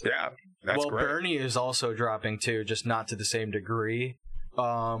 Yeah, that's great. Bernie is also dropping too, just not to the same degree.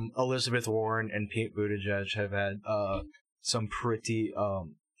 Elizabeth Warren and Pete Buttigieg have had some pretty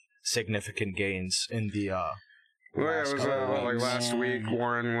significant gains in the last week.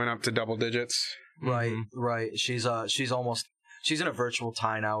 Warren went up to double digits. Right. She's in a virtual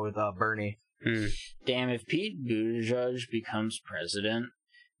tie now with Bernie. Damn, if Pete Buttigieg becomes president,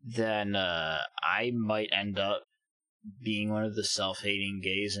 then I might end up being one of the self-hating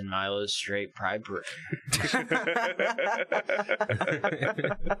gays in Milo's straight pride parade.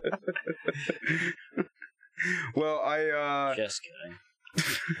 Well, just kidding.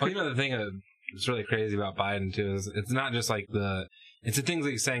 Well, the thing that's really crazy about Biden too is it's not just it's the things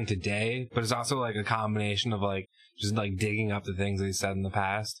that he's saying today, but it's also a combination of just digging up the things that he said in the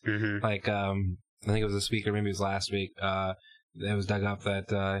past. Mm-hmm. I think it was a speaker, maybe it was last week. It was dug up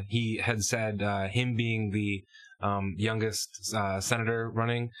that he had said him being the youngest senator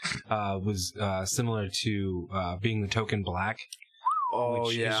running was similar to being the token black. Oh,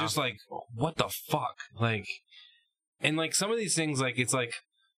 which yeah. is just what the fuck? And some of these things, it's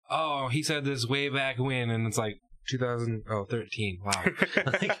oh, he said this way back when, and it's 2013. Wow.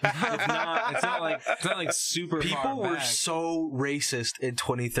 It's not super People far were back. so racist in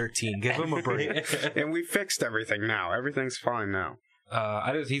 2013. Give him a break. And we fixed everything now. Everything's fine now.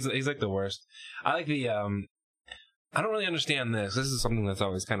 He's the worst. I like the I don't really understand this. This is something that's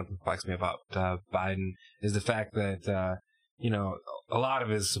always kind of perplexed me about Biden, is the fact that a lot of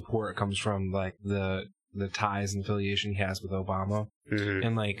his support comes from the ties and affiliation he has with Obama. Mm-hmm.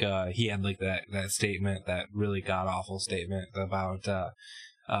 And he had that statement, that really god awful statement about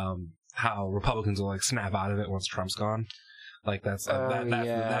how Republicans will snap out of it once Trump's gone. That's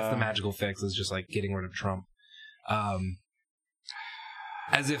the magical fix, is just getting rid of Trump.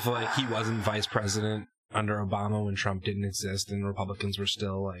 As if he wasn't vice president under Obama when Trump didn't exist and Republicans were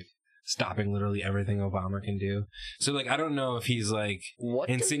still stopping literally everything Obama can do. So I don't know if he's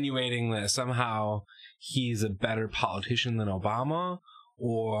insinuating that somehow he's a better politician than Obama,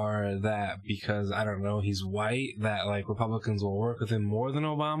 or that because, I don't know, he's white, that Republicans will work with him more than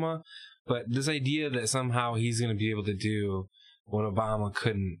Obama. But this idea that somehow he's going to be able to do what Obama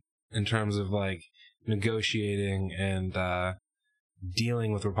couldn't in terms of negotiating and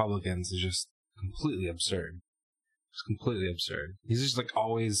dealing with Republicans is just completely absurd. It's completely absurd. He's just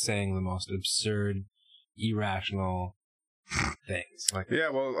always saying the most absurd, irrational things. Yeah,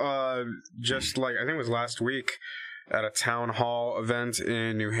 well, just I think it was last week at a town hall event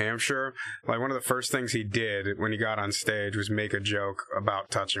in New Hampshire, one of the first things he did when he got on stage was make a joke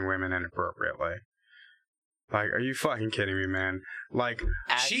about touching women inappropriately. Are you fucking kidding me, man?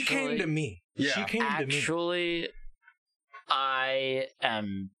 She came to me. Yeah. She came to me. Actually, I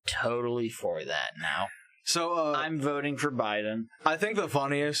am totally for that now. So I'm voting for Biden. I think the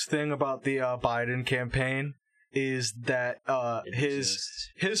funniest thing about the Biden campaign is that his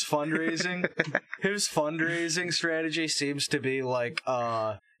fundraising strategy seems to be like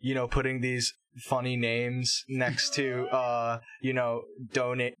putting these funny names next to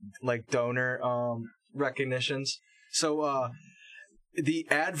donor recognitions. So the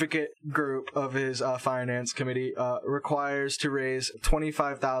advocate group of his finance committee requires to raise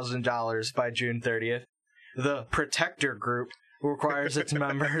 $25,000 by June 30th. The protector group requires its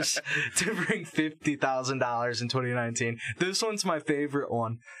members to bring $50,000 in 2019. This one's my favorite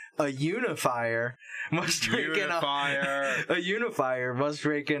one. A unifier must rake in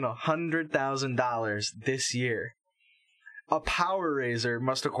 $100,000 this year. A power raiser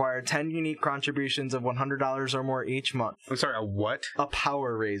must acquire 10 unique contributions of $100 or more each month. I'm sorry, a what? A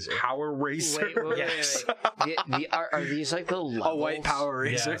power raiser. Power raiser? Wait. Yes. Are these like the levels? A white power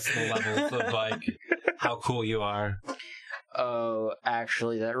raiser. Yes, the levels of like how cool you are. Oh,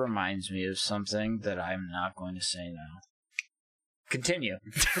 actually, that reminds me of something that I'm not going to say now. Continue.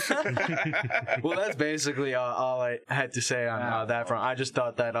 Well, that's basically all I had to say on that front. I just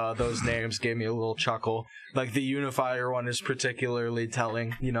thought that those names gave me a little chuckle. Like, the unifier one is particularly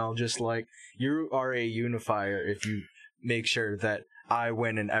telling. Just like, you are a unifier if you make sure that I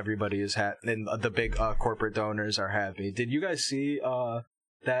win and everybody is happy, and the big corporate donors are happy. Did you guys see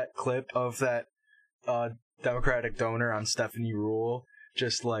that clip of that Democratic donor on Stephanie Ruhle?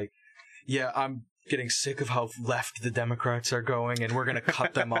 Just like, yeah, I'm getting sick of how left the Democrats are going, and we're gonna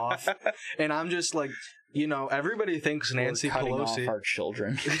cut them off. And I'm just like, everybody thinks Nancy Pelosi. Off our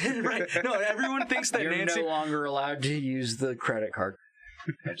children. Right? No, everyone thinks that You're Nancy. no longer allowed to use the credit card.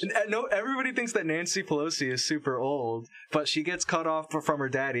 No, everybody thinks that Nancy Pelosi is super old, but she gets cut off from her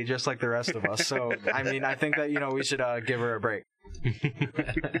daddy just like the rest of us. So, I mean, I think that we should give her a break.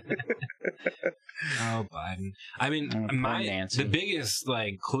 Oh, Biden. I mean, the biggest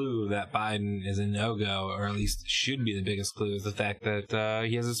clue that Biden is a no-go, or at least should be the biggest clue, is the fact that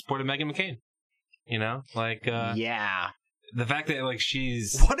he has the support of Meghan McCain. Yeah. The fact that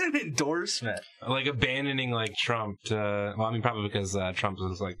she's what an endorsement, abandoning Trump to probably because Trump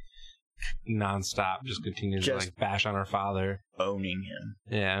is nonstop just continues to bash on her father, owning him.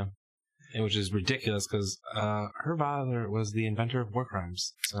 Yeah. And which is ridiculous because her father was the inventor of war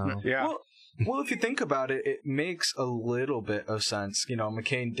crimes. So yeah. Well, if you think about it, it makes a little bit of sense.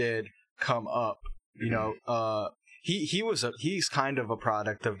 McCain did come up. He's kind of a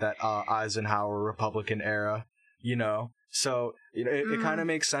product of that Eisenhower Republican era. So it kind of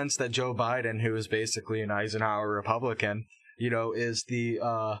makes sense that Joe Biden, who is basically an Eisenhower Republican, is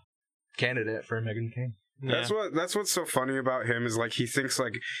the candidate for Meghan McCain. Yeah. That's what's so funny about him is he thinks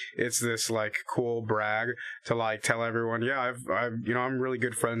it's this cool brag to tell everyone, yeah, I'm really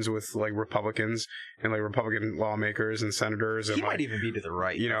good friends with Republicans and Republican lawmakers and senators, and he might even be to the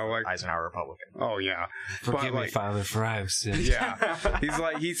right, Eisenhower Republican. Oh yeah, forgive me, Father, for I have sinned. Yeah,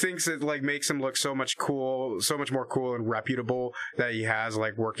 he thinks it makes him look so much more cool and reputable that he has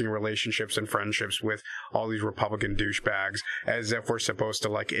working relationships and friendships with all these Republican douchebags, as if we're supposed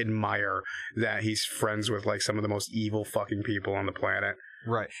to admire that he's friends with some of the most evil fucking people on the planet.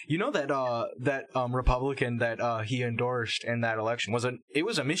 Right. That Republican that he endorsed in that election was a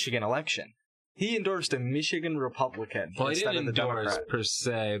Michigan election. He endorsed a Michigan Republican instead of the Democrat. Per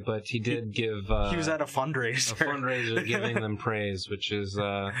se, but he did give. He was at a fundraiser. A fundraiser giving them praise, which is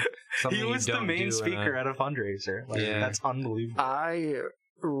something he was the main speaker at a fundraiser. That's unbelievable. I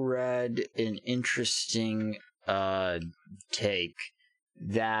read an interesting take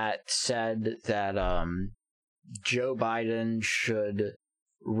that said that Joe Biden should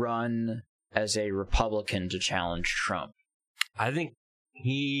run as a Republican to challenge Trump. I think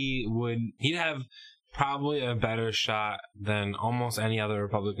he'd have probably a better shot than almost any other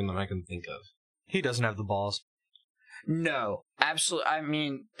Republican that I can think of. He doesn't have the balls. No, absolutely. I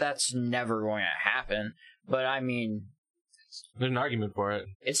mean, that's never going to happen. But I mean, there's an argument for it.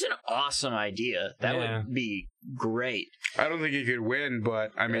 It's an awesome idea. That would be great. I don't think he could win,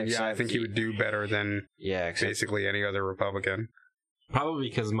 but I mean, I think he would do better than basically any other Republican. Probably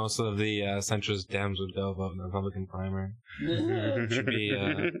because most of the centrist Dems would go vote in the Republican primary. Should be.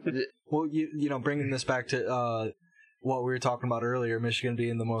 Well, bringing this back to what we were talking about earlier, Michigan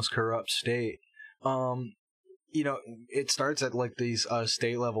being the most corrupt state. It starts at these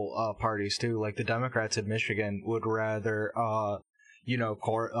state level parties too. The Democrats in Michigan would rather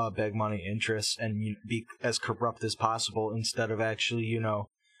beg money interests and be as corrupt as possible instead of actually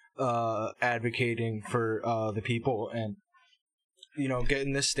advocating for the people and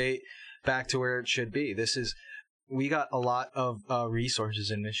getting this state back to where it should be. We got a lot of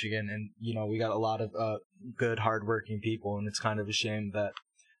resources in Michigan, and we got a lot of good hardworking people, and it's kind of a shame that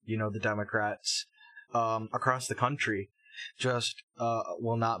the Democrats across the country just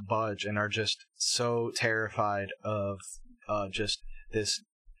will not budge and are just so terrified of just this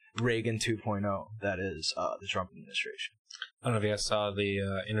Reagan 2.0 that is the Trump administration. I don't know if you guys saw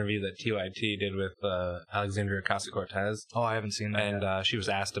the interview that TYT did with Alexandria Ocasio-Cortez. Oh, I haven't seen that. And she was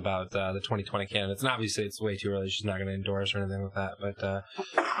asked about the 2020 candidates. And obviously, it's way too early. She's not going to endorse or anything like that.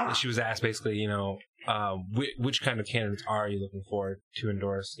 But she was asked basically, you know, which kind of candidates are you looking for to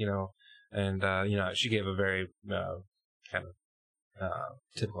endorse, you know? And, you know, she gave a very kind of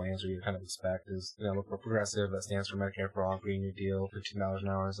typical answer you kind of expect is, you know, look for progressive, that stands for Medicare for All, Green New Deal, $15 an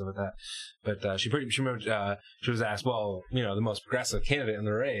hour, stuff like that. But she was asked, well, you know, the most progressive candidate in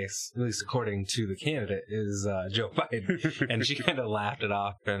the race, at least according to the candidate, is Joe Biden. And she kind of laughed it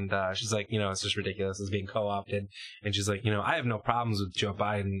off, and she's like, you know, it's just ridiculous, it's being co-opted. And she's like, you know, I have no problems with Joe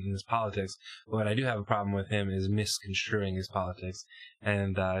Biden and his politics, but what I do have a problem with him is misconstruing his politics.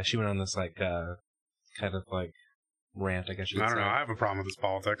 And she went on this like kind of like rant, I guess you could say. I don't know. I have a problem with this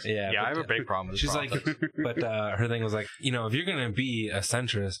politics. Yeah, I have a big problem with she's politics. like, but her thing was like, you know, if you're gonna be a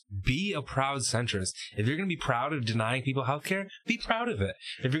centrist, be a proud centrist. If you're gonna be proud of denying people healthcare, be proud of it.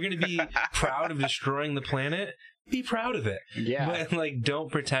 If you're gonna be proud of destroying the planet, be proud of it. Yeah. But like,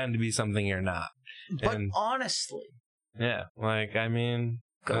 don't pretend to be something you're not. But And, honestly, yeah, like, I mean,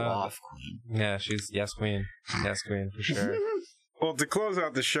 go off, Queen. yeah, she's yes, queen, for sure. Well, to close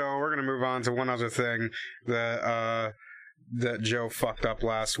out the show, we're going to move on to one other thing that Joe fucked up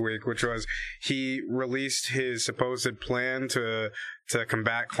last week, which was he released his supposed plan to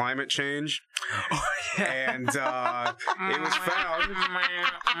combat climate change. Oh, yeah. And it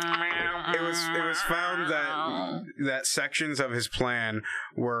was found that sections of his plan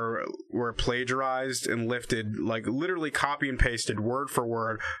were plagiarized and lifted, like literally copy and pasted word for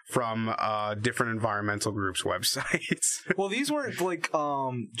word from different environmental groups' websites. Well, these weren't like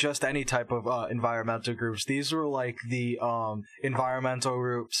just any type of environmental groups. These were like the environmental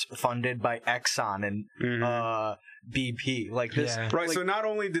groups funded by Exxon and BP. Like this, Yeah. Right, like, so not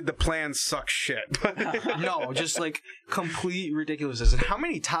only did the plan suck shit, but no, just like complete ridiculousness. And how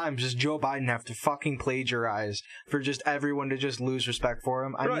many times does Joe Biden have to fucking plagiarize for just everyone to just lose respect for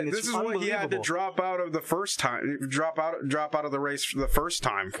him? I right, mean, it's this is what he had to drop out of the first time, drop out of the race the first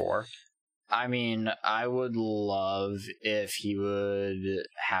time for. I mean, I would love if he would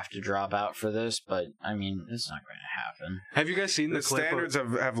have to drop out for this, but I mean, it's not going to happen. Have you guys seen the clip? Standards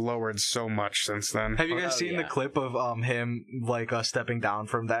have lowered so much since then. Have you guys seen the yeah. clip of him like stepping down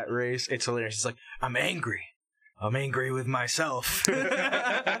from that race? It's hilarious. He's like, I'm angry with myself.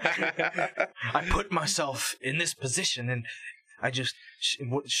 I put myself in this position, and I just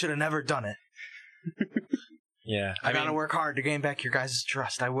should have never done it. Yeah, I gotta work hard to gain back your guys'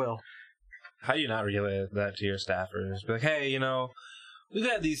 trust. I will. How do you not relay that to your staffers? Be like, hey, you know, we've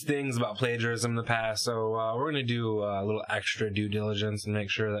had these things about plagiarism in the past, so we're going to do a little extra due diligence and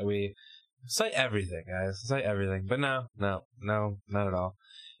make sure that we cite everything, guys. Cite everything. But no, not at all.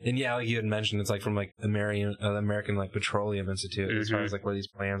 And yeah, like you had mentioned, it's like from like the American like Petroleum Institute as far as like where these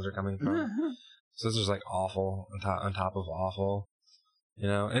plans are coming from. So this is like awful on top of awful. You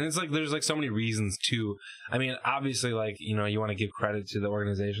know, and it's like there's like so many reasons too. I mean, obviously, like, you know, you want to give credit to the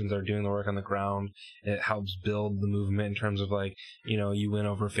organizations that are doing the work on the ground. It helps build the movement in terms of like, you know, you win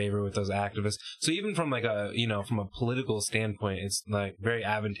over favor with those activists. So even from like a, you know, from a political standpoint, it's like very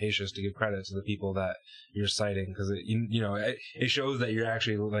advantageous to give credit to the people that you're citing, because it shows that you're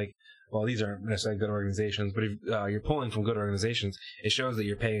actually like, well, these aren't necessarily good organizations, but if you're pulling from good organizations, it shows that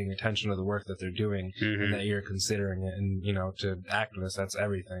you're paying attention to the work that they're doing and that you're considering it. And, you know, to activists, that's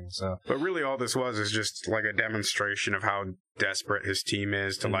everything. So, but really all this was is just like a demonstration of how desperate his team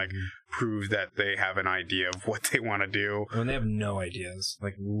is to like prove that they have an idea of what they want to do. I mean, they have no ideas.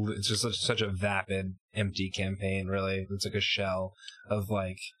 Like, it's just such a vapid, empty campaign, really. It's like a shell of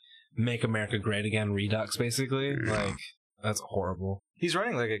like, make America great again redux, basically. Like, that's horrible. He's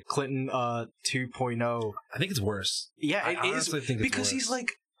running like a Clinton 2.0. I think it's worse. Yeah, I it is, honestly think it's because worse. he's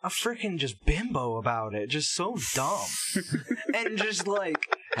like a freaking just bimbo about it, just so dumb, and just like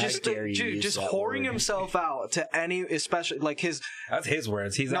just whoring word. himself out to any, especially like his. That's his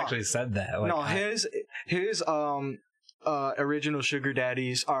words. He's actually said that. Like, his original sugar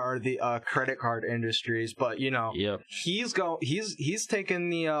daddies are the credit card industries, but you know, he's taking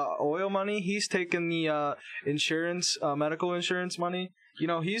the oil money, he's taking the insurance, medical insurance money. You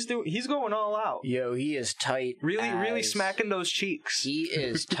know, he's going all out. Yo, he is tight. Really smacking those cheeks. He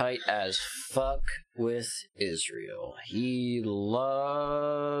is tight as fuck with Israel. He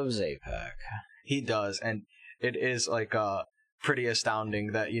loves AIPAC. He does, and it is like pretty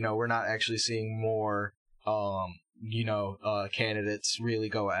astounding that, you know, we're not actually seeing more candidates really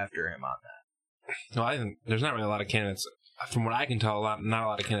go after him on that. well, I think there's not really a lot of candidates. From what I can tell, not a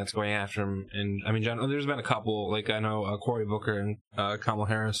lot of candidates going after him. And I mean, there's been a couple. Like I know Cory Booker and Kamala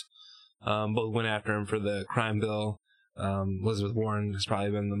Harris both went after him for the crime bill. Elizabeth Warren has probably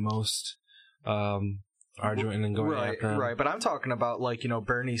been the most arduous in going after him. Right, but I'm talking about like, you know,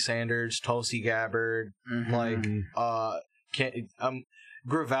 Bernie Sanders, Tulsi Gabbard, like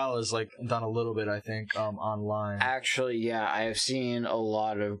Gravel has like done a little bit, I think, online. Actually, yeah, I have seen a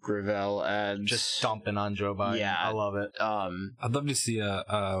lot of Gravel ads Just dumping on Joe Biden. Yeah. I love it. I'd love to see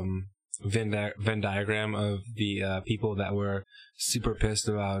a Venn diagram of the people that were super pissed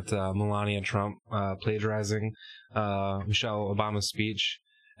about Melania Trump plagiarizing Michelle Obama's speech,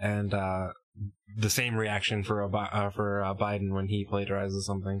 and the same reaction for Biden when he plagiarizes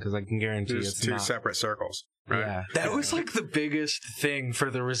something, because I can guarantee There's it's two not. separate circles. Right? Yeah, That was like the biggest thing for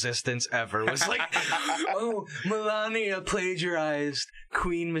the resistance ever. Was like, oh, Melania plagiarized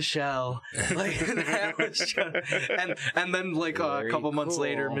Queen Michelle. Like that was just, and then like a Very couple months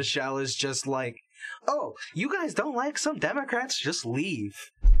later, cool. Michelle is just like, oh, you guys don't like some Democrats? Just leave.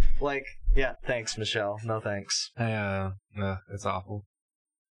 Like, yeah, thanks, Michelle. No thanks. It's awful.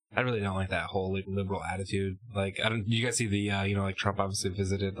 I really don't like that whole like liberal attitude. Like, you guys see the like Trump obviously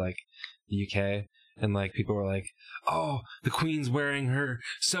visited like the UK. And, like, people were like, oh, the queen's wearing her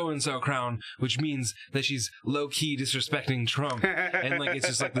so-and-so crown, which means that she's low-key disrespecting Trump. And, like, it's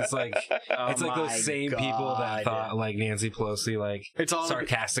just, like, this, like, it's, like, those same people that thought, like, Nancy Pelosi, like, It's all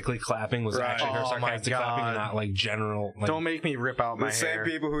sarcastically clapping was Right. actually her Oh, my sarcastic clapping, God. not, like, general. Like, Don't make me rip out my The same hair.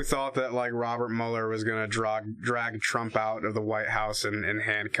 people who thought that like Robert Mueller was gonna drag Trump out of the White House in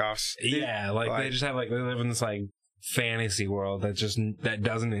handcuffs. yeah, like, they just have, like, they live in this, like, fantasy world that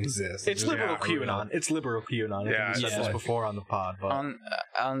doesn't exist. It's just liberal not real. QAnon. It's liberal QAnon. I Yeah, think we said yeah. this before on the pod, but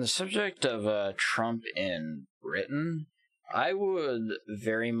on the subject of Trump in Britain, I would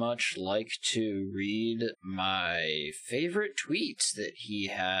very much like to read my favorite tweets that he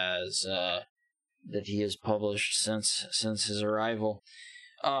has published since his arrival.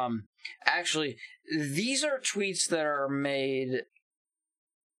 Actually, these are tweets that are made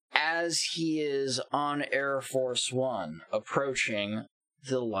as he is on Air Force One, approaching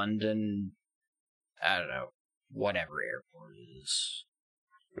the London, I don't know, whatever airport it is.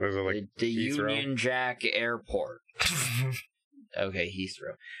 Was it like The Heathrow? Union Jack Airport. Okay,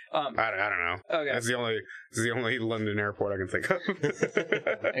 Heathrow. I don't know. Okay. That's the only London airport I can think of.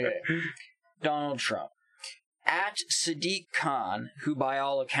 Okay. Donald Trump. At Sadiq Khan, who by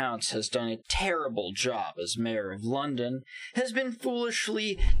all accounts has done a terrible job as mayor of London, has been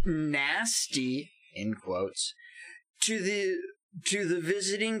foolishly nasty, in quotes, to the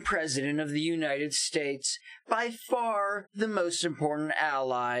visiting president of the United States, by far the most important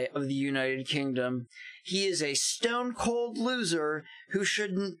ally of the United Kingdom. He is a stone-cold loser who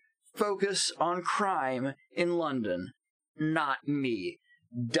shouldn't focus on crime in London. Not me. ...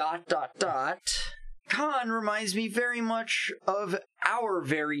 Khan reminds me very much of our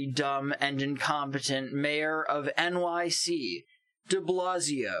very dumb and incompetent mayor of NYC, de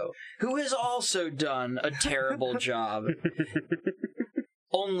Blasio, who has also done a terrible job.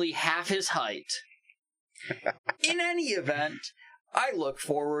 Only half his height. In any event, I look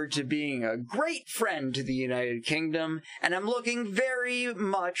forward to being a great friend to the United Kingdom, and I'm looking very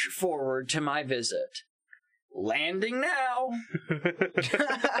much forward to my visit. Landing now.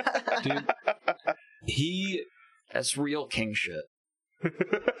 Dude, That's real king shit.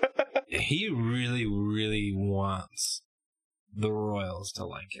 he really, really wants the royals to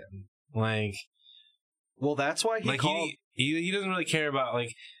like him. Like, well, that's why he called. He doesn't really care about,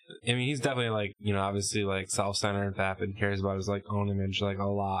 like, I mean, he's definitely, like, you know, obviously, like, self-centered, vapid, cares about his, like, own image, like, a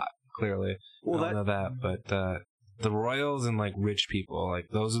lot, clearly. Well, I don't know that, but the royals and, like, rich people, like,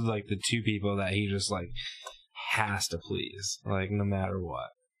 those are, like, the two people that he just, like, has to please, like, no matter what.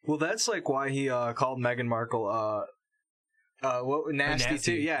 Well, that's like why he called Meghan Markle nasty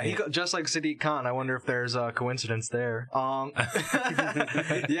too. Yeah, he just like Sadiq Khan. I wonder if there's a coincidence there.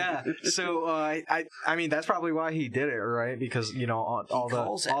 Yeah. So I mean that's probably why he did it, right? Because you know all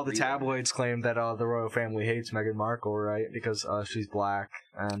the tabloids claim that the royal family hates Meghan Markle, right? Because she's black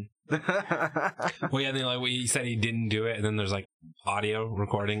and. Well, yeah, then like he said he didn't do it, and then there's like audio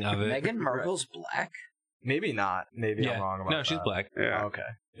recording of it. Meghan Markle's black? Maybe not. Maybe I'm wrong about that. No, she's black. Yeah. Okay.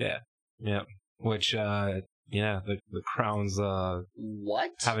 Yeah. Which, the crown's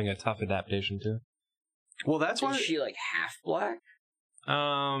What? having a tough adaptation too. Well, that's why Is she like half black?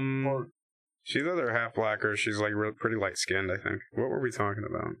 She's either half black or she's like pretty light skinned, I think. What were we talking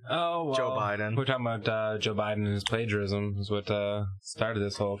about? Oh, well, Joe Biden. We're talking about Joe Biden and his plagiarism is what started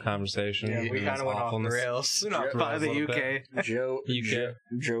this whole conversation. Yeah, we kind of went off the rails by the UK. Joe UK.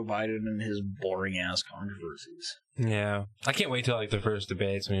 Joe Biden and his boring ass controversies. Yeah. I can't wait till like the first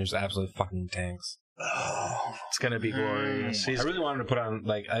debates when he's absolute fucking tanks. Oh, It's gonna be glorious. I really want him to put on,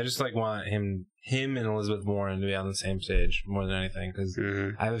 like, I just like want him and Elizabeth Warren to be on the same stage more than anything, because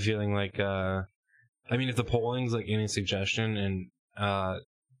I have a feeling like, I mean, if the polling's like any suggestion, and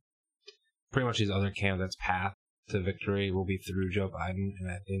pretty much these other candidates' path to victory will be through Joe Biden, and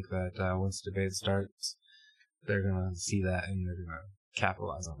I think that once the debate starts, they're gonna see that and they're gonna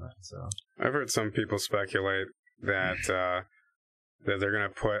capitalize on that. So I've heard some people speculate that that they're gonna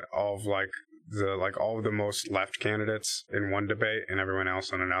put all of the most left candidates in one debate and everyone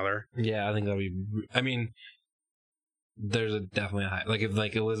else in another. yeah, I think that'll be. I mean, there's definitely a high, like if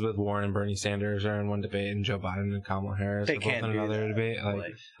like Elizabeth Warren and Bernie Sanders are in one debate and Joe Biden and Kamala Harris They are both can't in do another that. debate.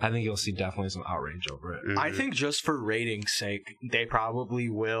 Like, I think you'll see definitely some outrage over it. I think just for ratings' sake, they probably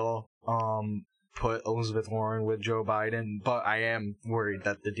will put Elizabeth Warren with Joe Biden, but I am worried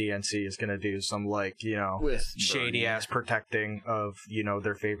that the DNC is going to do some, like, you know, with shady ass protecting of, you know,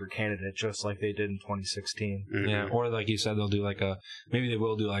 their favorite candidate, just like they did in 2016. Yeah, or like you said, they'll do like maybe they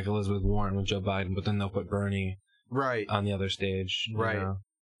will do like Elizabeth Warren with Joe Biden, but then they'll put Bernie Right. on the other stage, you Right. know,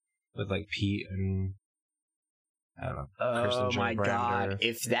 with like Pete and I don't know. Oh Kristen my Gillibrand god! or-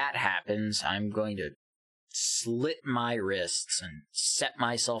 If that happens, I'm going to slit my wrists and set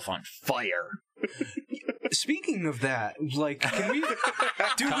myself on fire. Speaking of that, like,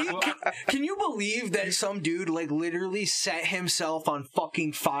 can you believe that some dude, like, literally set himself on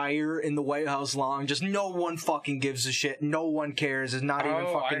fucking fire in the White House lawn? Just no one fucking gives a shit. No one cares. It's not even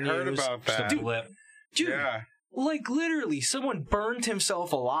fucking I heard news. about Just a that. blip. Dude, Yeah, like, literally, someone burned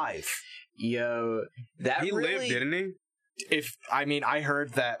himself alive. Yo, that he really lived, didn't he? I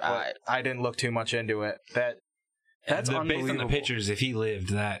heard that, but I didn't look too much into it. That's Based on unbelievable. the pictures, if he lived,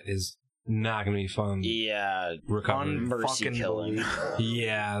 that is not going to be fun. Yeah, Recovery. mercy Unfucking killing. believable.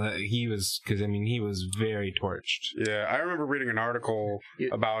 Yeah, he was, because I mean, he was very torched. Yeah, I remember reading an article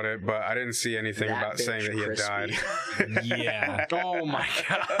about it, but I didn't see anything That about saying that he had bitch died. Yeah. Oh my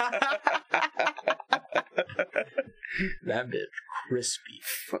god. That bitch crispy.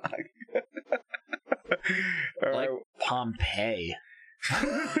 Fuck. All Like right. Pompeii.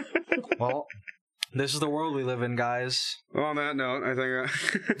 Well, this is the world we live in, guys. Well, on that note, I think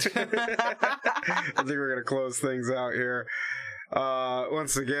I think we're gonna close things out here.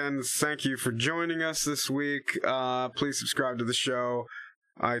 Once again, thank you for joining us this week. Please subscribe to the show,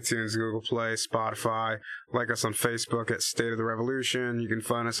 iTunes, Google Play, Spotify. Like us on Facebook at State of the Revolution. You can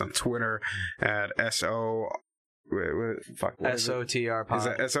find us on Twitter at SOTR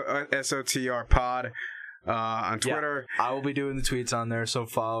pod. Is that SOTR pod on Twitter? I will be doing the tweets on there, so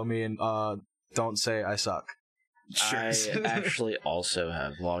follow me and don't say I suck. I actually also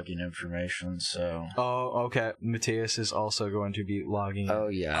have login information, so. Oh, okay. Matthias is also going to be logging in. Oh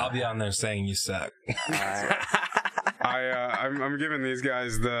yeah. I'll be on there saying you suck. I'm giving these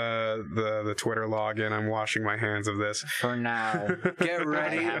guys the Twitter login. I'm washing my hands of this. For now, Get I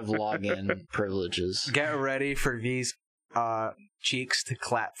ready. have login privileges. Get ready for these cheeks to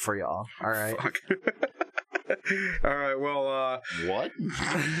clap for y'all. All right. Fuck. All right. Well, What?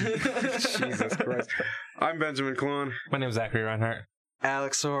 Jesus Christ. I'm Benjamin Klon. My name is Zachary Reinhardt.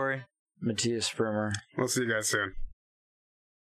 Alex Sorry. Matthias Primer. We'll see you guys soon.